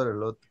 profesor,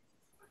 el otro.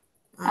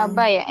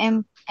 Vaya,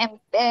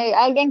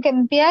 alguien que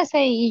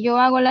empiece y yo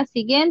hago la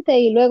siguiente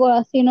y luego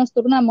así nos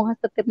turnamos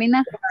hasta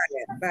terminar.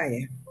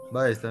 Vaya.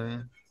 Vaya, está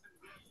bien.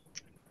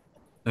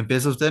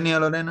 ¿Empieza usted, Nia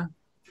Lorena?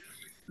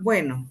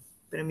 Bueno,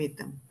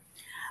 permítanme.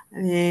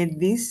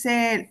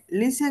 Dice,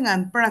 listen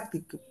and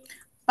practice.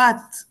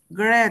 Pat,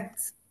 Gret,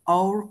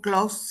 our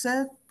clothes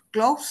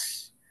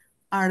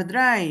are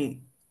dry.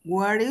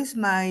 Where is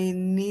my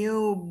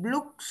new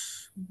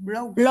blouse?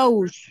 Blouse.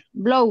 Blouse.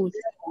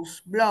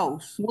 Blouse.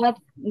 Blouse.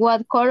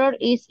 What color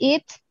is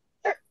it?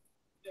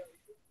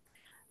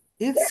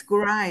 It's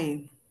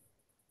gray.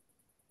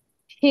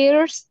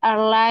 Here's a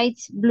light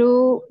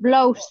blue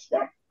blouse.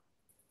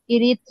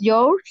 Is it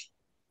yours?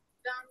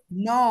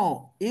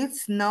 No,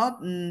 it's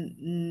not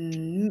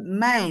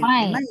mine.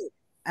 Mine.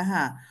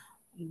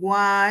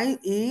 Why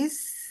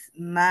is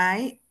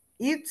my,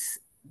 it's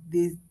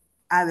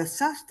a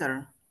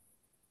disaster.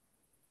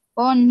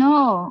 Oh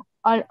no,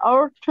 all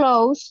our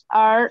clothes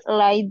are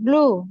light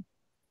blue.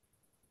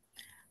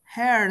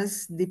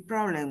 Here's the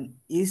problem.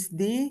 Is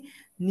the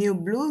new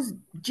blue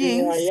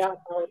jeans?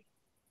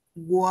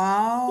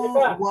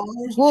 Wow,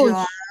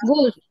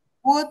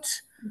 what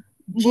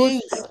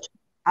jeans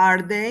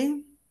are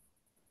they?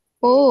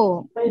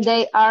 Oh,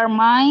 they are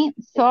mine.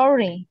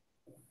 Sorry.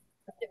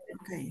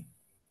 Okay.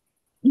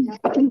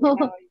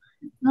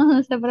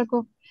 No se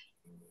preocupe.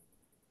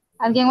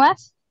 ¿Alguien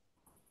más?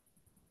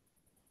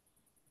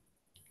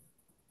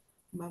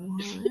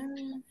 Vamos a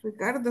ver,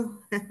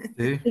 Ricardo.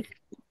 Sí.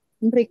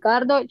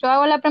 Ricardo, yo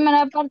hago la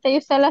primera parte y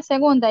usted la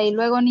segunda y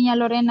luego niña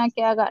Lorena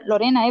que haga,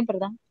 Lorena,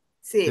 ¿verdad?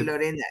 Sí,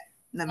 Lorena.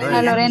 No me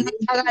La digas Lorena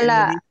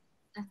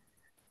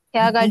que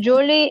haga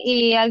Julie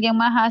y alguien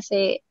más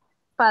hace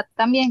Pat.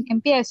 También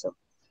empiezo.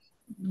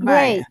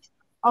 Great. Vaya.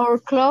 Our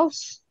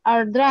clothes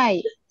are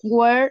dry.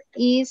 Where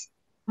is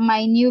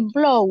my new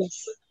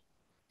blouse?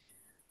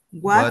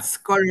 What's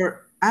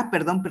color? Ah,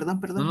 perdón.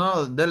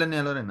 No, dale ni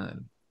a Lorena.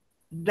 Dale.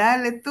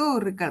 Dale tú,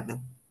 Ricardo.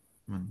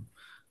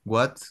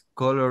 What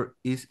color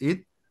is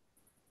it?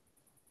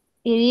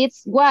 It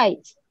is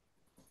white.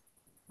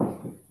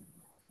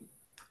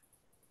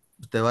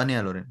 Usted va ni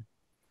a Lorena.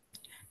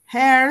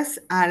 Here's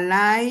a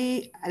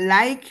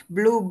like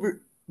blue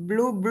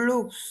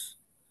blouse.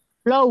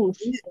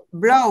 Blouse.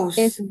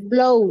 It's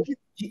blouse.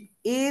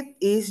 It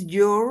is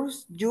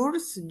yours.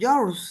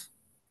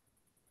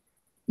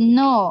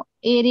 No,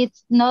 it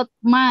is not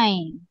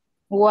mine.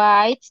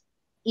 White,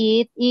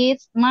 it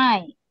is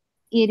mine.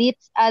 It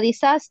is a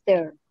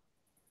disaster.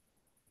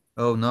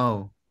 Oh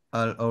no,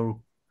 all our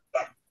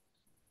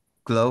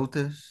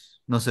clothes.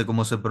 No sé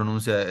cómo se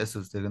pronuncia eso,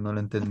 usted que no lo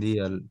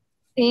entendía.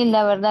 Sí,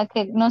 la verdad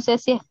que no sé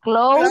si es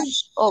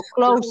close o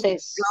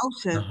closes.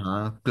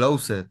 Ajá,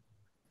 closet.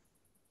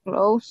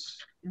 Close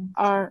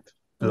are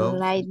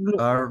light blue.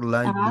 Are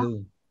light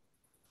blue.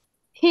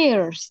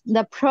 Here's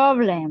the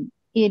problem.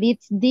 It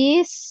is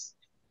this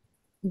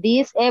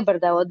es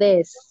verdad o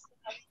this.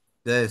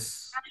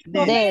 This.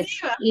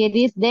 It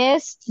is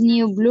this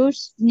new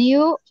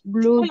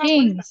blue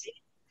jeans.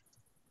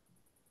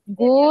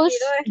 Whose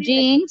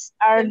jeans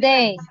are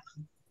they?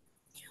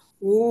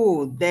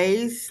 Oh,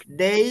 there's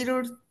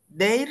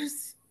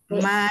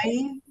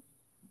my,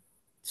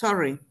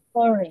 sorry.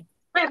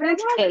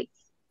 Okay.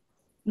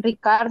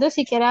 Ricardo,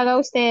 si quiere haga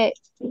usted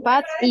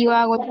Pat y yo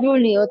hago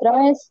Julie otra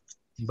vez.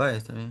 Vaya,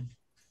 está bien.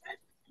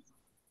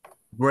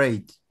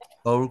 Great.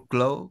 Our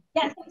clothes.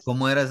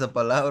 ¿Cómo era esa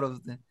palabra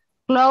usted?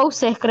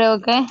 Closes, creo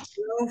que.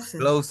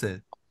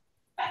 Closet.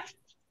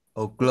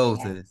 O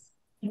closes.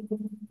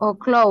 O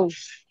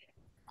close.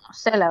 No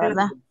sé, la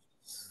verdad.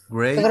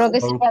 Great. Yo creo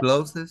que sí. Our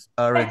clothes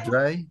are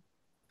dry.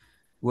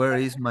 Where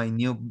is my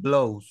new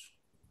blouse?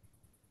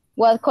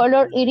 What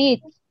color it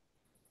is?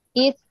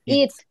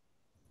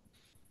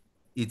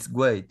 It's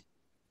white.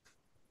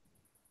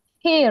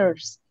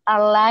 Here's a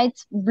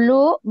light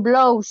blue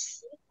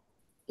blouse.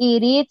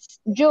 It is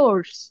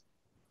yours.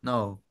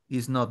 No,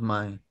 it's not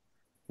mine.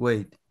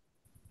 Wait,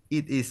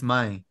 it is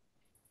mine.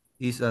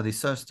 It's a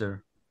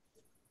disaster.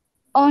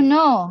 Oh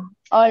no,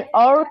 all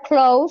our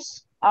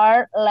clothes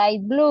are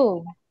light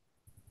blue.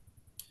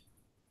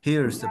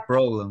 Here's the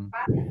problem.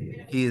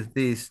 Is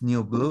this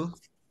new blue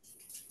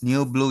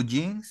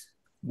jeans?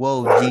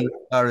 What jeans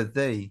are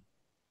they?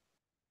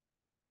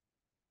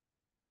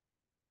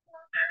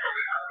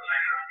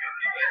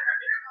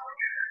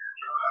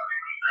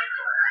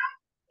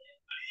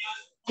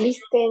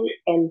 Listen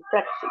and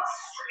practice.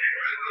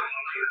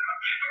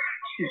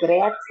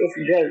 Grass is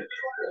great.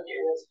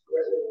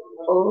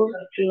 All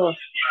clothes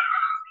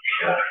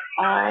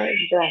are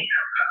dry.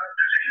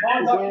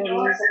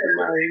 There is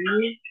my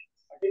new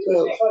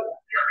clothes.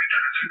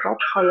 What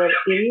color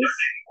is?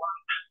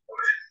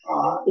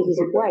 It is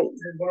white.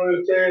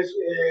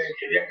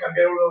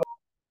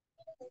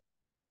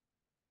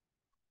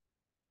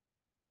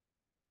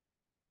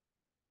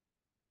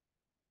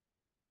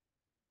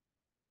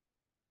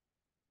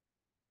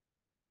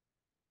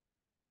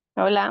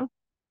 Hola,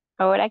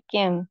 ¿ahora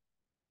quién?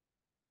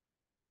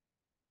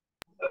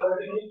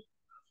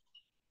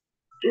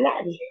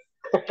 Nadie.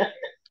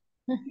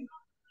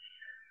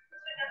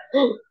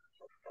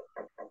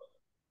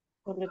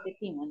 Lo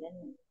repetimos.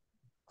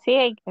 Sí,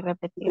 hay que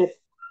repetir.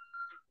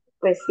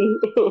 Pues sí,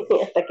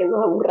 hasta que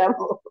nos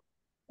aburramos.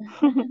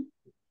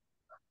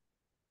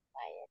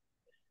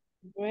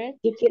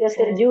 Yo quiero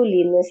ser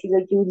Julie, no he sido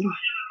Julie.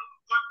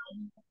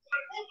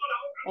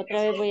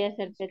 Otra vez voy a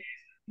hacer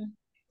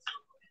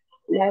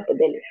Ya, pues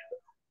dele.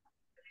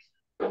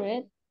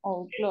 red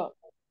or cloth.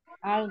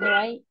 are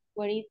dry.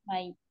 Where is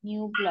my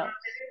new blouse?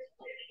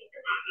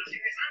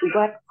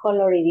 What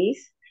color it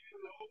is?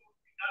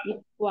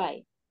 It's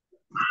white.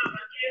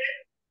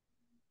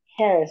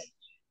 Hers,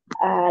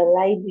 a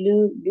light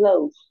blue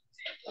blouse.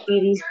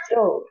 It is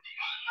yours.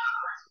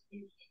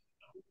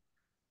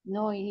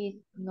 No, it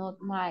is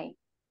not mine.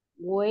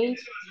 Wait,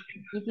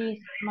 it is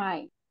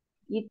mine.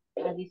 It's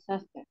a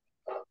disaster.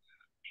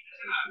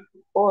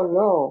 Oh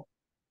no,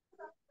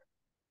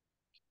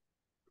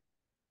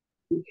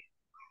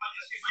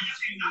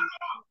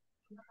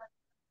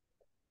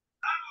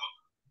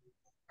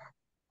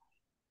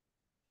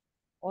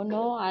 Oh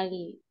no,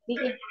 Ali.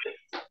 Sigue.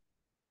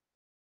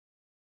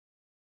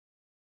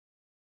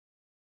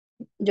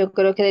 Yo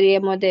creo que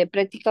deberíamos de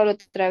practicarlo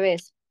otra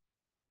vez.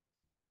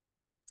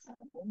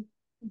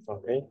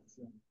 Okay.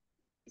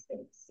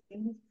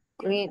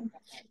 Green.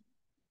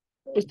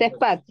 ¿Usted es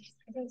Pat?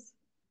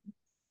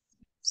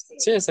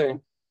 Sí, está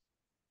bien.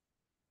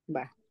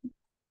 Va.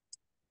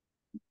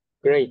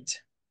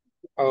 Great.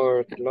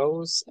 Our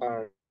clothes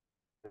are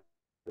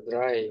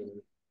dry.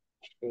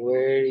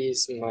 Where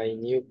is my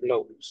new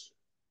blouse?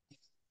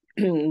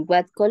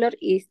 What color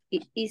is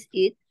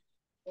it?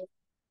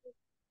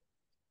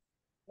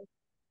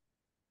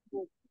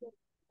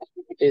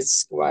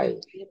 It's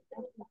white.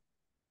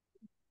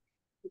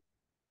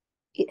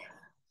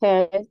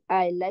 Hers,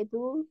 I like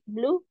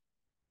blue.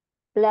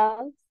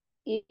 Blouse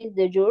is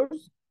the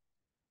yours.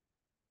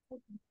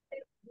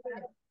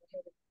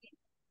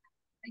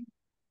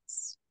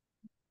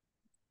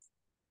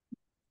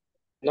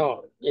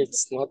 No,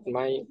 it's not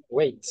my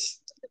weight.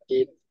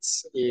 It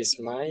is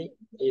my,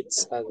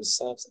 it's a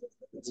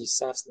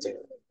disaster.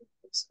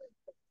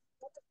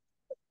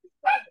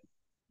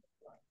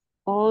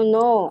 Oh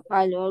no,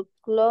 all your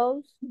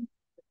clothes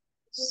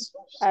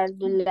are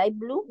the light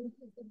blue.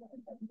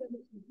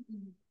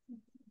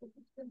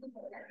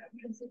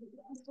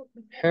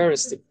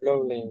 Here's the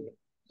problem.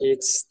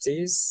 It's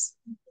these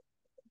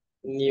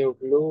new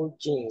blue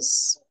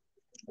jeans.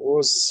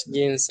 Whose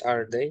jeans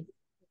are they?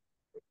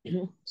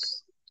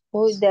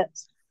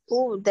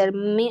 They're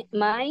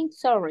mine,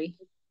 sorry.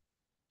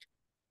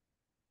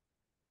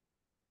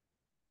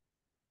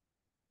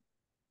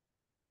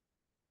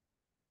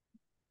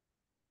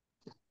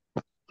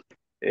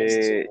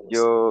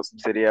 Yo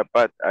sería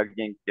Pat,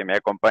 alguien que me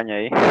acompaña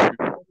ahí.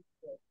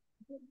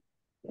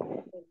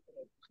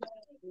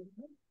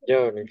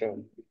 Yo.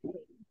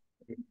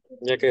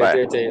 Ya que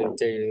Vale.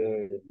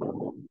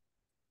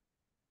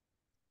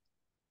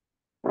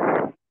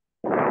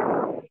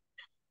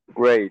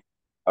 Great.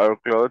 Our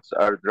clothes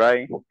are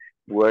dry.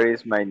 Where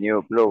is my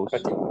new blouse?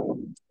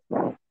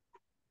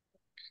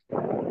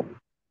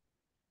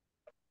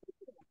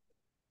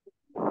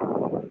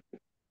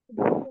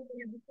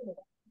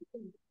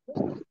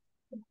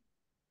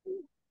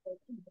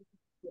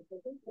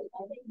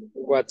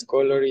 What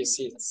color is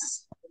it?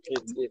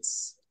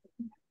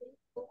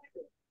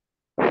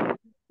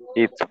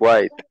 It's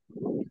white.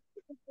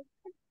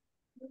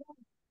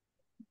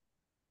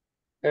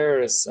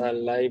 Here's a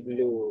light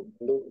blue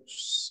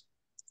blouse.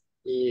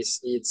 Is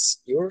it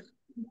yours?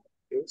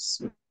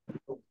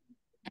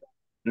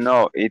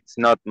 No, it's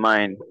not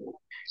mine.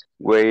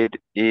 Wait,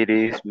 it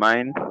is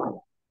mine.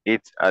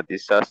 It's a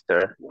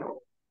disaster.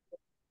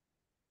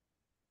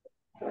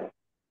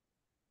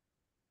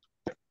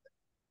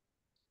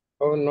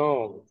 Oh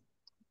no.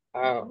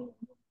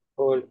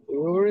 All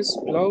yours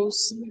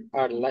clothes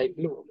are light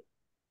blue.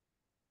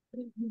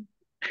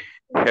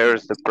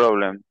 Here's the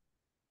problem.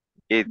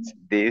 It's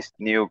these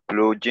new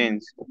blue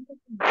jeans.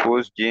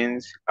 Whose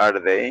jeans are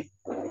they?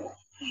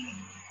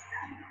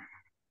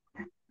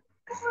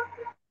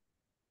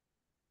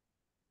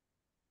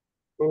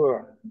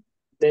 Oh,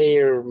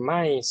 they're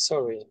mine,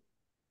 sorry.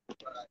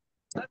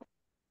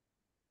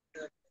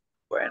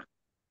 Bueno.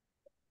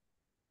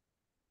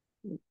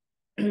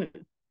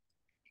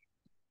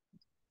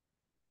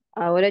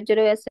 Ahora yo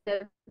lo voy a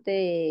hacer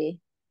de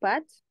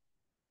Pat.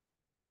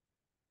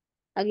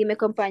 ¿Alguien me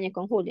acompaña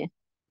con Julia?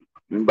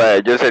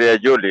 Vaya, yo sería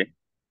Julie.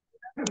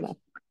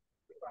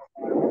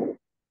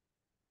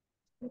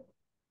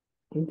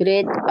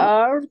 Great,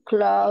 our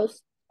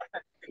clothes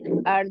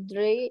are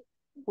dry.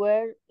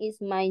 Where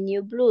is my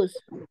new blouse?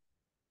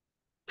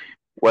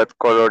 What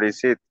color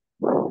is it?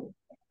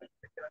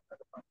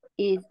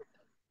 Is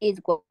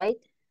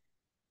white.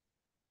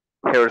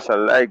 Here's a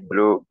light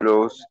blue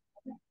blouse.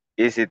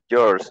 Is it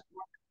yours?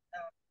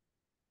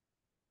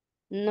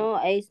 No,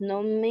 it's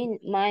not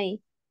mine.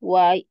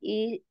 Why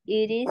it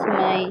is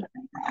mine?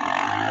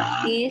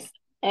 It's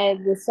a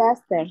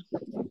disaster.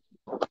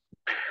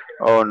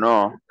 Oh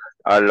no,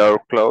 all our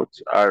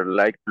clothes are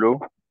light blue.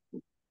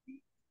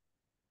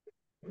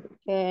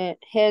 Here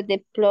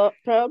the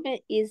problem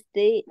is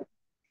these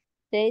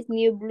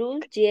new blue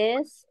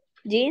jeans.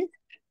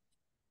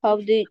 How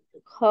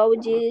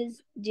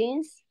these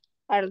jeans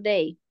are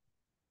they?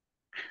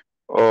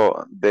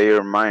 Oh, they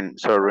are mine,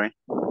 sorry.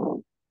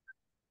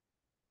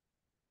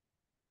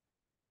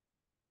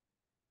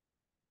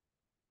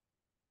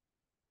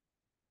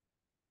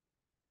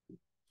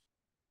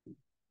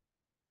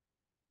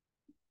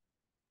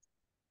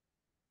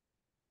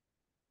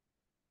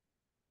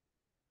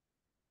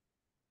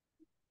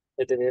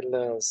 Es de ver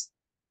las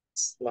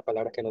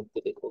palabras que nos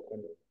utilizó.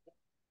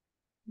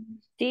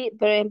 Sí,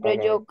 por ejemplo,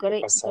 Ahora yo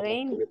pasamos un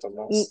green, poquito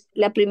más.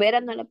 la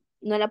primera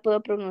no la puedo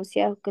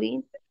pronunciar,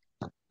 green.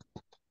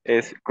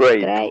 Es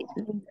great. Great.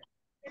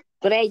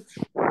 Great.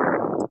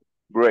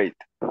 Great.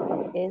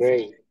 Es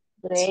Great.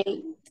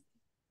 great.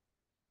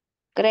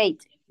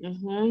 Great.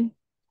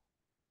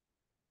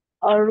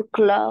 Our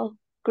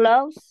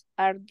clothes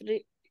are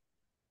dry.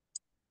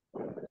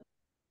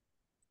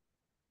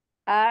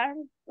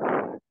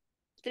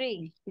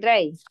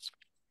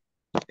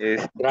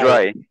 Es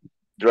Dry.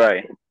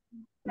 dry.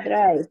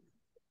 Dry.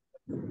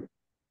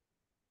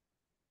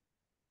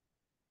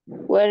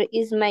 Where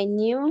is my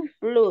new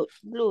blues?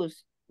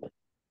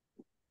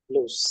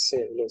 Blues, sí,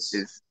 blues.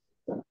 Es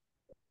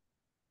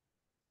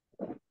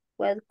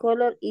What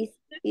color is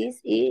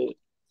it?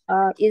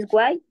 Is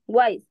white?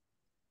 White.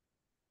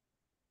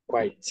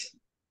 White.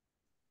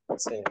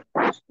 Sí.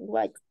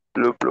 White.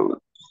 blue, blue.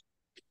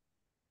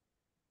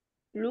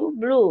 Blue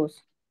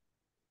blues.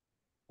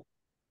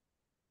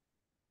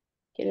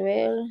 Quiero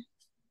ver.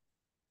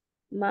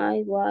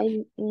 My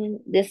white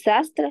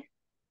disaster.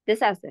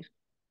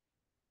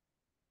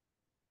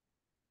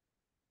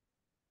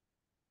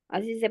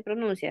 Así se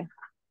pronuncia.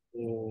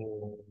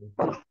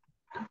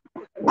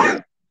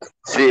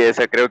 Sí,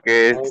 esa creo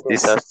que es Algo así.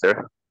 disaster.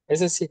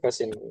 Ese sí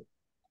casi no.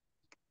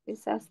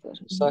 Disaster.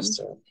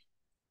 Disaster.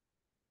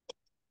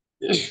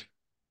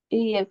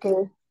 Y el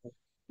que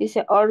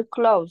dice all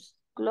clothes.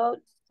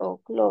 Clothes o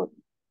clothes.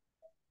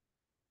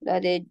 La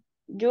de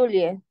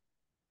Julia.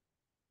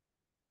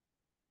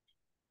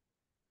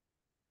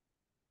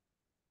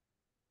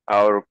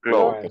 Our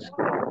clothes.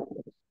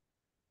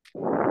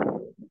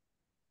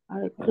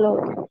 Our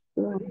clothes.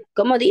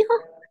 ¿Cómo dijo?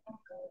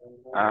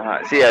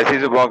 Ajá, sí, así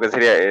supongo que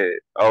sería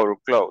our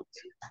clothes.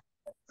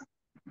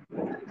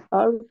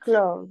 All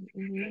clothes.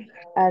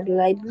 Are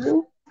light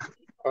blue.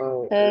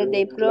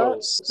 They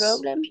Clothes.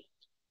 problem.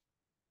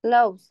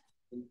 Clothes.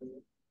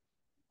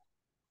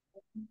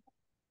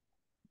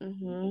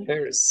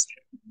 Hairs.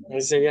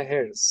 Ese sería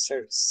hairs.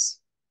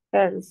 Hairs.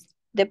 Hairs.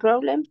 The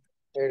problem.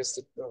 Hairs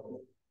the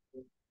problem.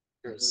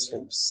 Hairs.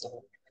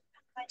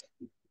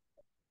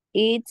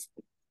 It's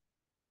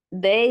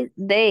they.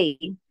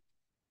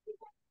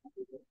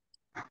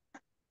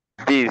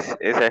 This,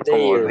 esa es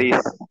como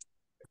There.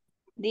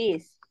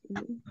 This.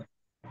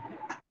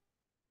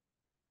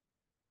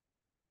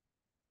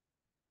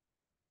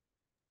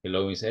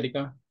 Hello, Miss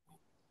Erika.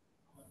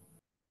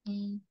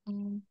 Did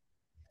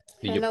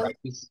you Hello.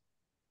 practice?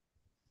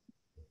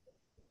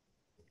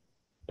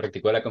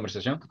 ¿Practicó la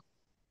conversación?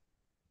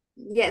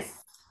 Yes.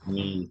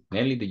 Miss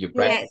Nelly, did you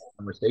practice the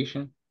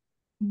conversation?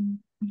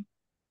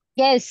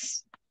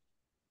 Yes.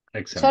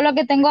 Excellent. Solo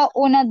que tengo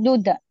una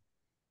duda.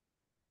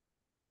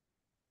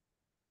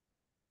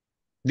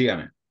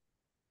 Dígame.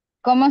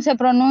 ¿Cómo se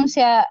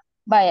pronuncia?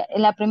 Vaya,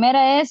 la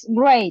primera es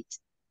great.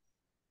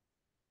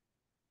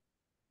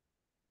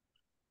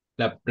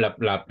 ¿La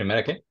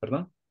primera qué?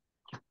 Perdón.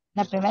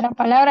 La primera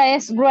palabra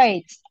es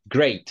great.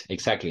 Great,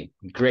 exactly.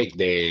 Great.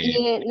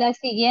 Y la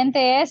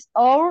siguiente es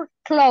our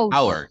clothes.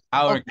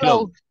 Our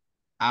clothes.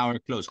 Our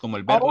clothes, como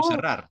el verbo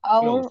cerrar.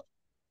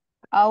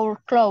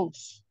 Our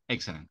clothes.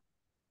 Excellent.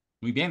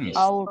 Muy bien, Miss.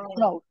 Our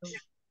clothes.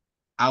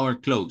 Our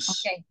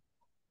clothes.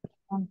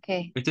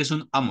 Okay. Este es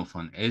un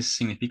homophone.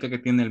 Significa que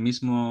tiene la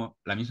misma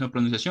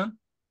pronunciación,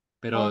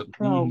 pero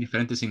un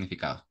diferente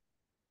significado.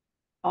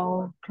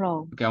 Our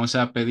clothes. Okay, vamos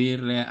a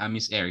pedirle a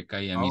Miss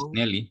Erika y a Miss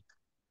Nelly.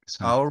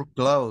 Our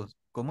clothes.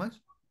 ¿Cómo es?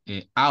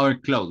 Our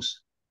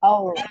clothes.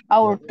 Our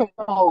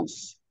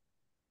clothes.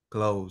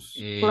 Clothes.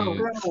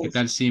 ¿Qué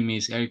tal si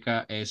Miss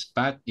Erika es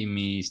Pat y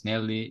Miss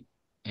Nelly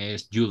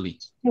es Julie?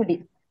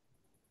 Julie.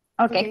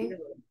 Okay.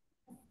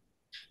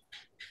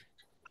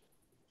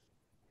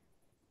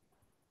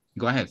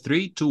 Go ahead.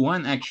 3, 2,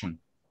 1, action.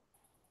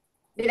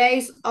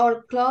 Grace,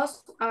 our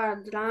clothes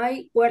are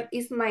dry. Where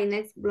is my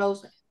next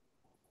blouse?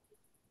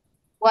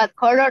 What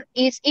color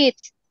is it?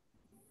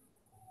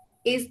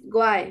 It's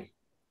white.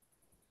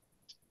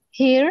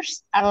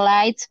 Here's a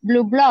light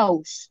blue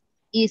blouse.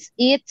 Is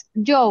it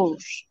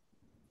yours?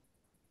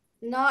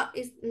 No,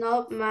 it's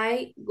not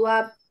my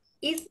what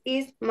is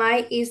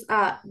my is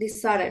a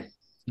disaster.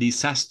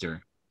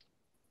 Disaster.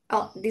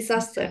 Oh,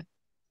 disaster.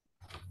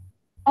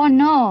 Oh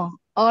no,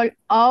 all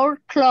our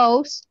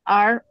clothes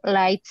are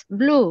light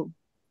blue.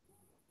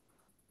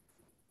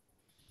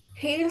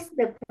 Here's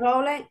the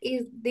problem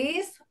is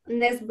this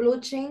next blue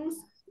jeans.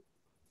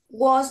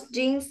 What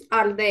jeans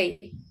are they?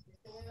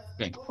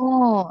 Okay.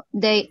 Oh,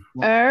 they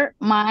are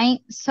my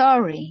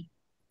sorry.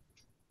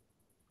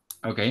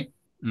 Okay.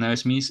 Una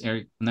vez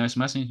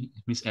más,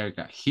 Miss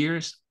Erika.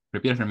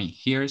 Repeat for me.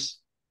 Here's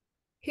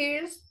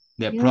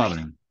the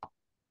problem.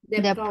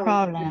 The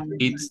problem.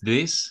 It's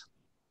this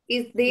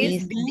Is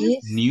this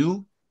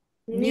new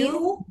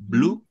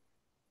blue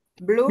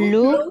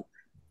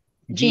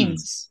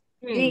jeans.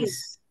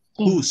 jeans?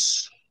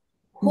 Whose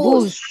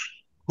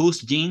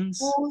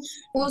jeans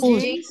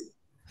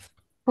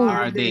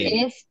are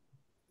they?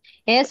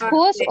 Es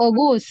whose o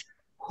goose?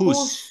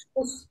 Whose.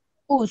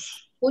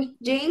 Whose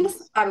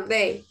jeans are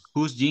they?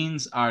 Whose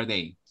jeans are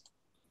they?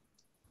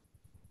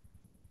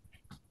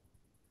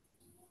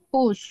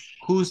 Whose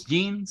Whose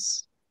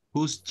jeans?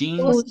 Whose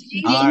Whose jeans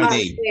jeans are are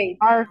jeans they? they?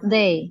 are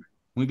they?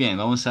 Muy bien,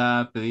 vamos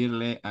a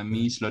pedirle a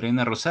Miss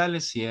Lorena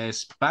Rosales si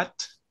es Pat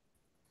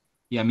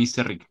y a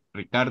Mr.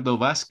 Ricardo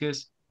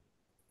Vázquez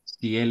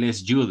si él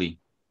es Julie.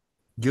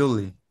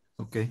 Julie.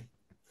 Okay.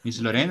 Miss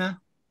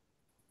Lorena,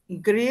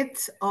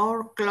 Greets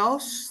or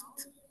clothes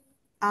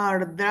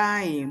are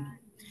dry.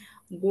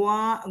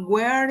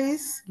 Where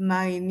is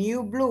my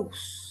new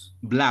blouse?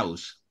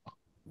 blouse.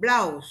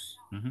 Blouse.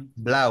 Ujú.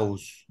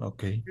 Blouse.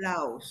 Okay.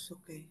 Blouse.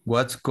 Okay.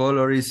 What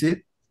color is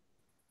it?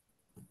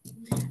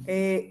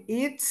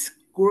 It's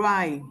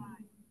gray.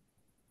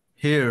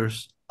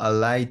 Here's a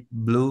light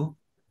blue.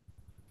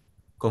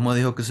 ¿Cómo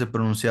dijo que se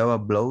pronunciaba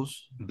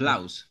blouse?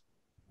 Blouse.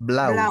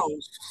 Blouse.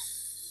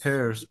 Blouse.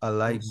 Here's a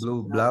light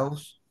blue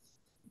blouse.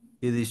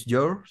 It is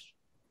yours?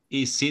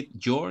 Is it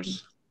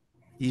yours?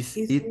 Is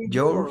Is it it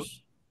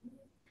yours?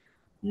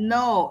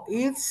 No,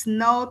 it's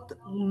not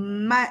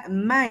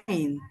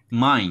mine.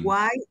 Mine.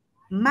 Why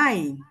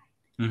mine?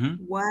 Ujú.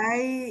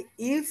 Why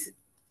is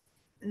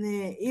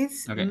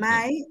it's Okay,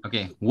 my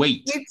okay, okay.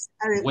 Wait. it's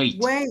Wait.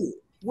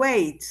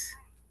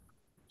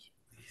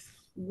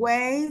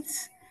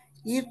 wait.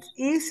 It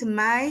is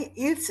my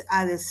it's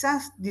a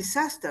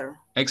disaster.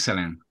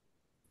 Excellent.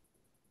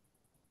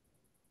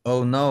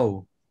 Oh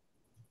no.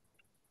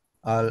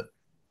 All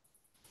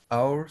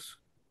ours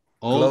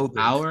All clothes.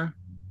 our.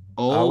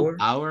 All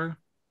our.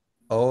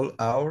 All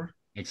our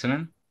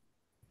Excellent.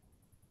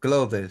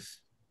 clothes.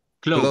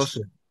 Close.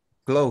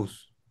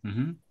 Clothes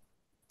Ujú.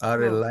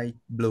 are light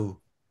blue.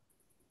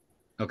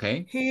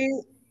 Okay.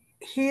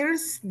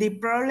 Here's the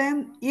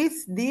problem.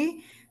 It's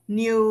the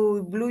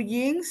new blue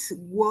jeans.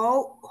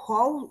 Wow,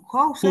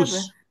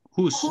 Whose?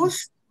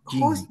 whose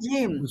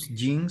Whose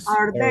jeans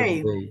are are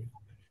they? they?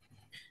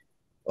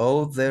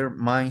 Oh, they're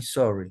mine,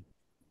 sorry.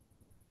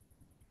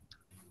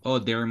 Oh,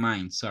 they're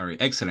mine. Sorry.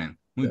 Excellent.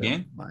 Muy They're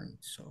bien. mine,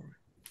 sorry.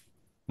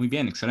 Muy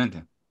bien,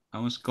 excelente.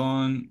 Vamos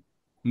con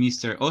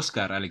Mr.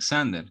 Oscar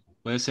Alexander.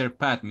 Puede ser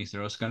Pat,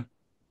 Mr. Oscar.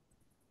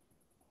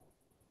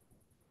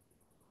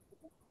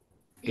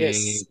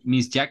 Yes.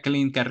 Miss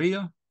Jacqueline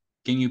Carrillo,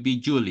 can you be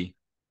Julie?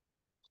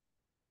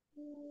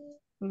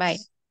 Bye.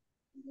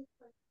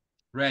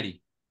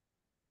 Ready?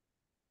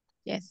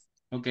 Yes.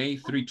 Okay,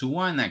 3, 2,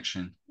 1,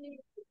 action.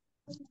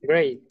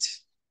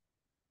 Great.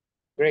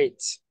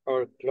 Great.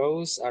 Our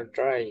clothes are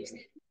dry.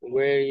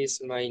 Where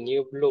is my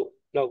new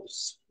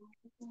blouse?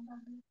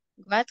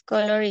 What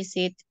color is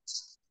it?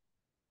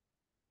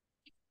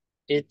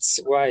 It's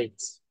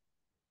white.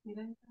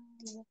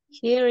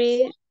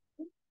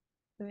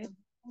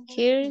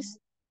 Here's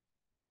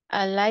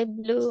a light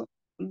blue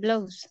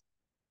blouse.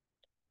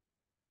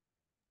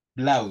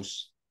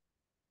 Blouse.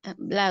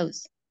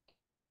 Blouse.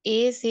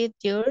 Is it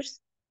yours?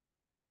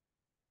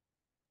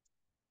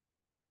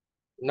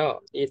 No,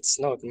 it's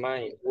not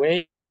mine.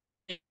 Wait.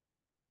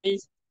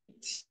 It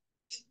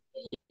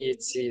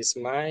is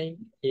mine.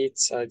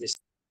 It's a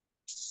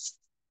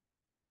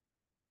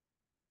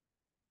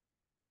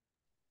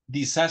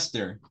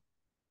Disaster.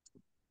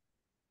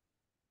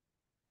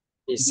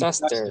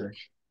 disaster.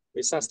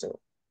 Disaster.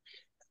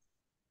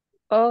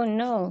 Oh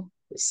no.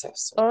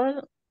 Disaster.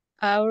 All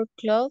our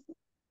clothes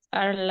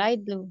are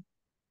light blue.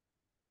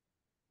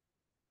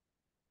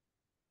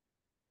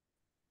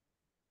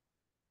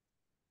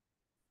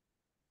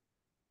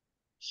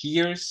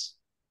 Here's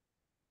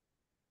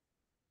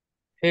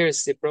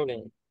Here's the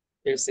problem.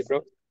 Here's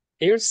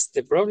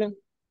the problem.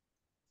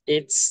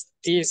 It's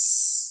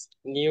this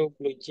new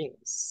blue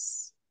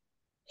jeans.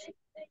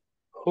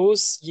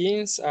 Whose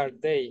jeans are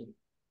they?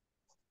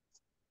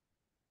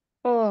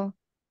 Oh,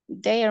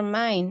 they are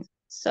mine.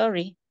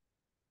 Sorry.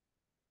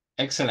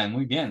 excellent,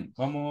 muy bien.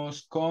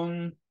 Vamos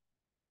con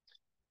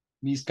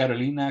Miss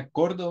Carolina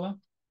Córdoba.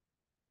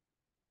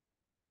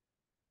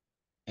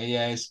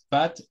 Ella es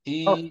Pat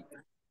y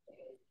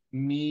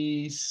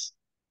Miss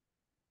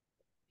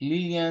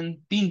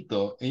Lilian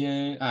Pinto.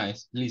 Ella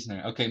es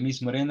listener. Ok,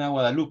 Miss Morena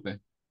Guadalupe.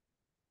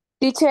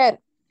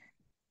 Teacher,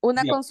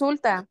 una Dígame.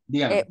 consulta.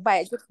 Dígame.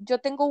 Vaya, yo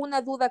tengo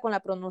una duda con la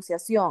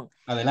pronunciación.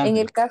 En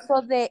Adelante. el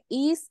caso de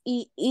is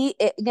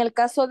en el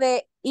caso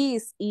de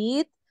is y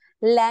it,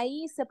 ¿la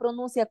i se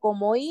pronuncia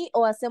como i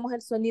o hacemos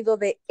el sonido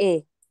de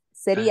e?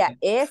 ¿Sería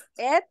es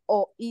it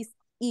o is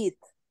it?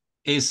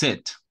 Is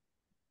it.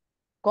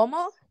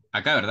 ¿Cómo?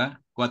 Acá, ¿verdad?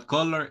 What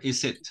color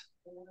is it?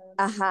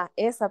 Ajá,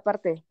 esa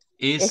parte.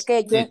 Is Es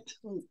que yo, it.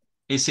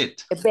 Is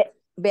it.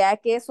 vea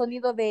que es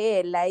sonido de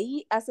e, la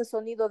i hace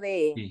sonido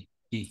de e.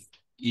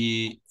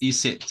 Y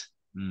is it.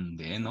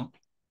 De, ¿no?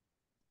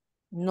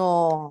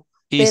 No,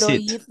 Is pero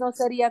it. it no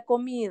sería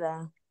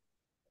comida.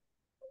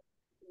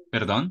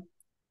 ¿Perdón?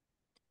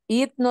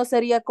 It no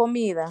sería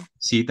comida.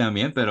 Sí,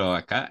 también, pero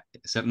acá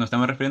nos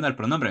estamos refiriendo al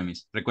pronombre,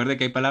 Miss. Recuerde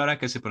que hay palabras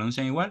que se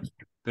pronuncian igual,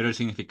 pero el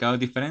significado es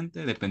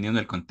diferente dependiendo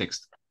del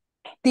contexto.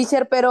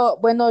 Teacher, pero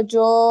bueno,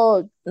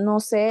 yo no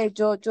sé,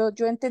 yo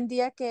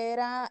entendía que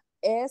era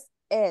es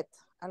it,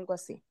 algo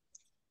así.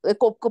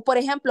 Por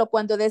ejemplo,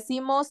 cuando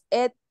decimos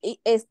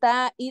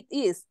está, it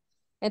is,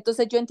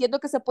 entonces yo entiendo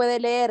que se puede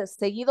leer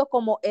seguido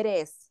como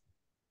eres.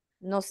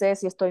 No sé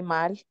si estoy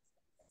mal,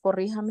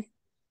 corríjame.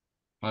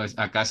 Pues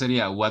acá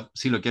sería what,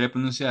 si lo quiere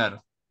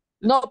pronunciar.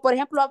 No, por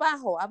ejemplo,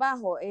 abajo,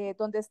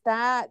 donde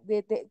está,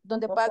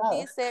 donde Pac Cortado.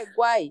 dice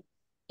why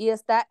y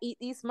está it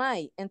is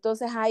my.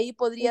 Entonces ahí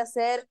podría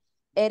ser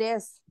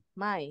eres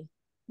my.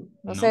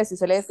 No sé No, si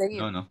se lee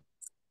seguido. no.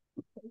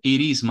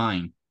 It is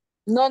mine.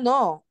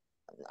 No,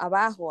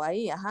 abajo,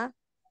 ahí, ajá.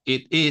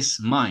 It is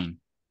mine.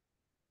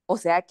 O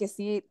sea que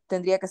sí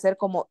tendría que ser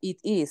como it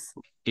is.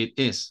 It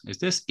is.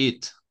 Este es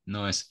it,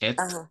 no es it.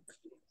 Ajá.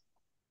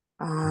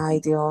 Ay,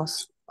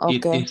 Dios.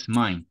 It Ok. is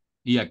mine.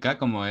 Y acá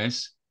como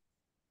es,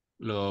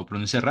 lo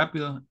pronuncia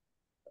rápido,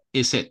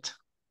 is it.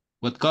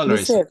 What color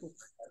Is is it? it?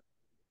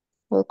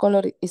 What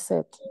color is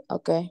it?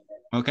 Ok.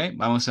 Ok,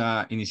 vamos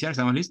a iniciar.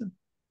 ¿Estamos listos?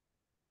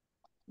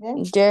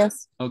 Bien.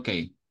 Yes. Ok.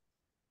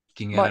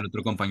 ¿Quién era Bueno, el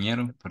otro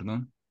compañero?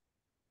 Perdón.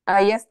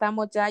 ahí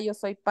estamos ya. Yo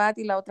soy Pat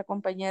y la otra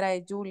compañera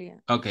es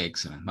Julia. Ok,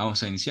 excelente.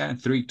 Vamos a iniciar.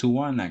 3, 2,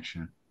 1,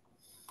 action.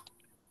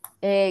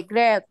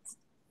 Great.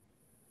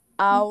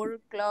 Our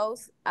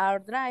clothes are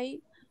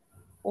dry.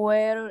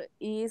 Where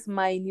is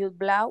my new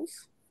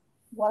blouse?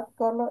 What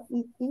color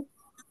is it?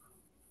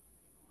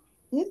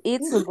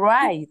 It's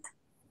bright.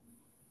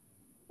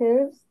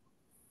 Here's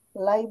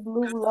light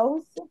blue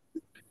blouse.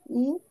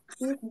 Is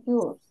it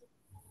yours?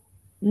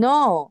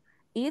 No,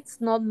 it's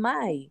not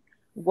mine.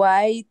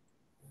 Why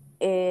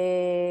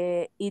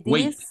it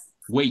Wait, is?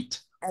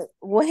 wait,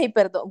 Wait,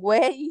 perdón.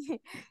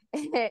 Wait.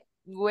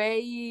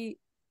 Wait. It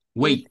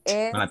wait.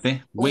 Con la is.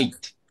 T,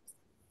 wait.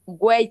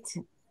 Wait.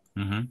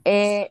 Ujú.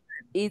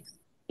 It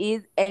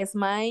is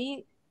my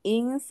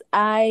ins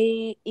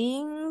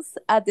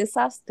a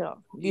disaster.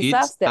 It's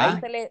Disaster. Ahí a,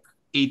 se lee.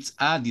 it's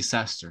a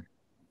disaster.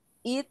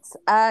 It's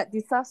a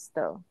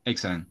disaster.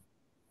 Excellent.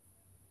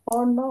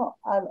 Oh no,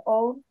 all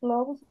our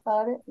clothes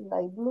are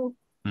light blue.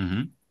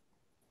 Ujú.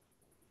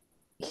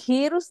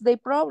 Here's the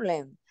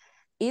problem.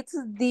 It's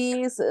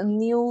these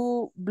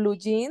new blue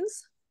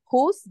jeans.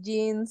 Whose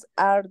jeans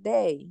are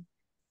they?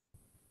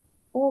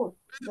 Oh,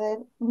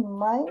 they're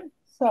my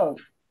soul.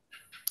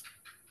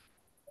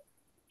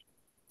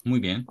 Muy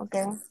bien.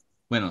 Okay.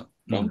 Bueno,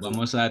 nos Thank you.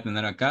 vamos a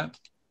detener acá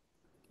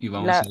y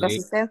vamos a La ir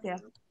asistencia.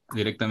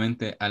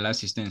 directamente a la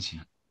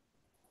asistencia.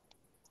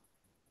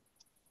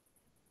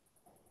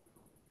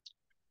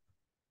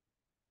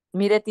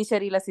 Mire,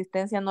 teacher, y la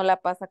asistencia no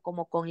la pasa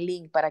como con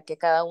link para que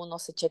cada uno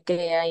se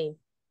chequee ahí.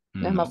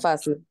 No es No, más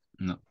fácil.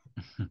 no.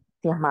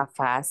 Sí, es más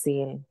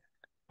fácil.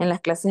 En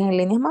las clases en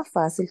línea es más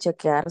fácil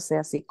chequearse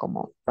así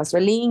como paso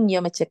el link,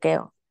 yo me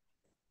chequeo.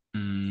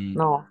 Mm,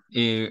 No.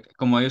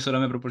 como ellos solo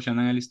me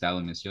proporcionan el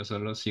listado, miss, yo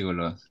solo sigo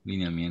los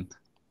lineamientos.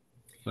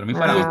 Por mí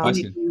fuera más Ah,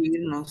 Tiene fácil. que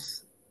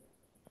irnos.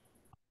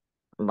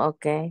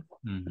 ok.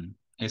 Ujú.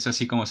 Es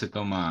así como se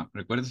toma.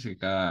 Recuerda que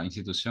cada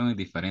institución es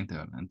diferente,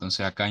 ¿verdad?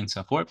 Entonces acá en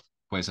Safor,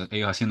 pues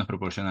ellos así nos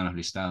proporcionan los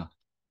listados.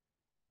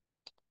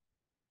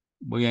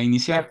 Voy a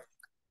iniciar.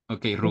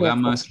 Ok, De acuerdo.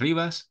 Rugamas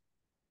Rivas,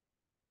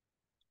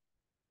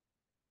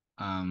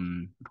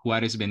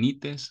 Juárez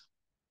Benítez,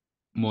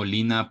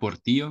 Molina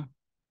Portillo,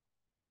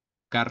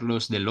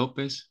 Carlos de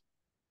López,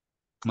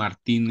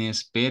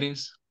 Martínez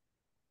Pérez,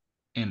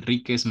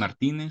 Enríquez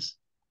Martínez,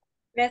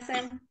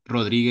 Present.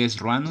 Rodríguez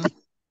Ruano,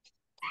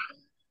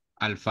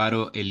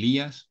 Alfaro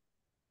Elías,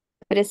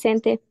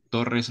 Presente.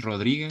 Torres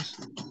Rodríguez,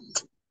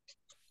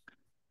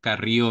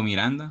 Carrillo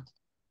Miranda,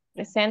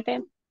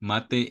 Presente.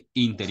 Mate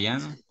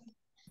Interiano,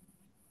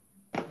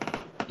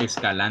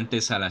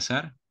 Escalante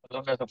Salazar,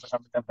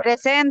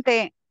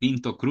 Presente.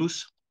 Pinto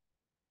Cruz,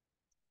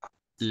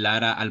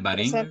 Lara Presente.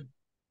 Alvarenga,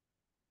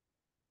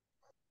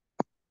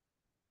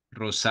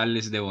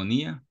 Rosales de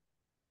Bonilla,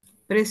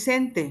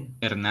 Presente.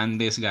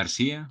 Hernández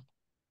García,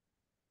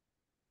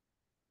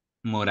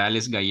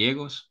 Morales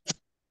Gallegos,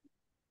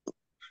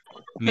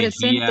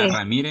 Mejía Presente.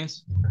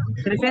 Ramírez,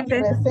 Presente.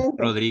 Presente.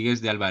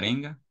 Rodríguez de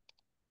Alvarenga,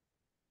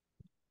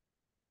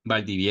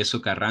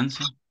 Valdivieso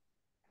Carranza,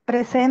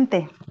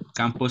 Presente.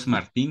 Campos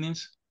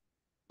Martínez,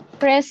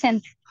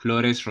 Present.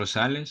 Flores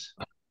Rosales,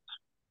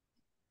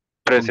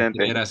 Presente.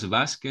 Contreras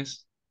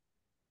Vázquez,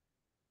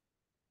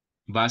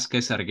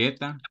 Vázquez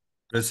Argueta,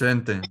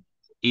 Presente.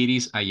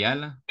 Iris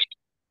Ayala,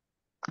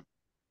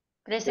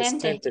 Presente.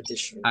 Presente,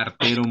 teacher.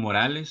 Artero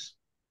Morales,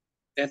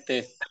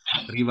 Presente.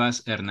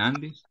 Rivas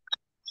Hernández,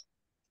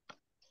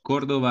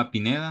 Córdoba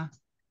Pineda.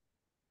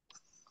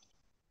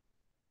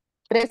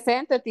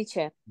 Presente,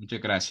 teacher. Muchas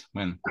gracias.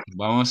 Bueno,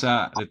 vamos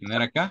a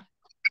detener acá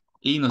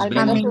y nos Al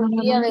A vemos. menos mí no un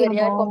me día debería de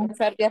mencionó.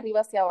 comenzar de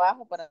arriba hacia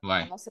abajo para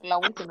Bye. no ser la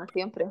última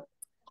siempre.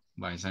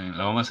 Bye, está bien,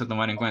 lo vamos a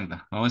tomar en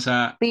cuenta. Vamos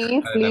a Sí,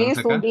 detenernos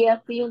un acá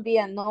día sí, un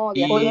día no,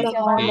 de arriba y hacia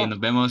abajo. nos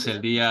vemos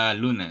el día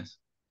lunes.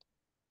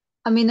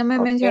 A mí no me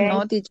Ok.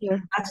 mencionó,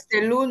 teacher. Hasta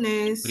el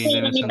lunes.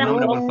 Bríndeme su Sí,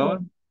 nombre, por tampoco.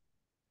 favor.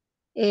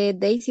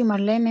 Daisy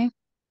Marlene.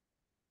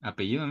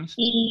 Apellido, mis.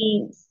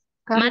 Y Mata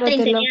Carlos de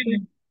López.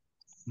 Interiano.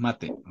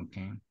 Mate. Ok.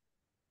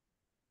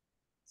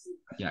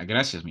 Ya,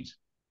 gracias, mis.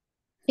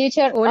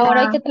 Teacher, Hola.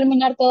 ahora hay que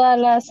terminar todas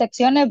las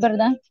secciones,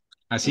 ¿verdad?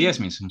 Así es,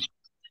 Miss.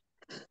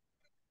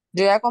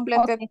 Yo ya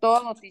completé Ok.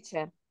 todo,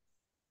 teacher.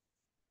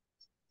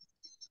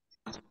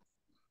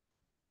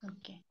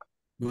 Okay.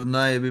 Good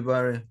night,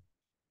 everybody.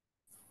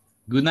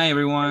 Good night,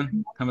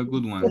 everyone. Have a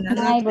good one. Good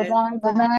night, good night, good night.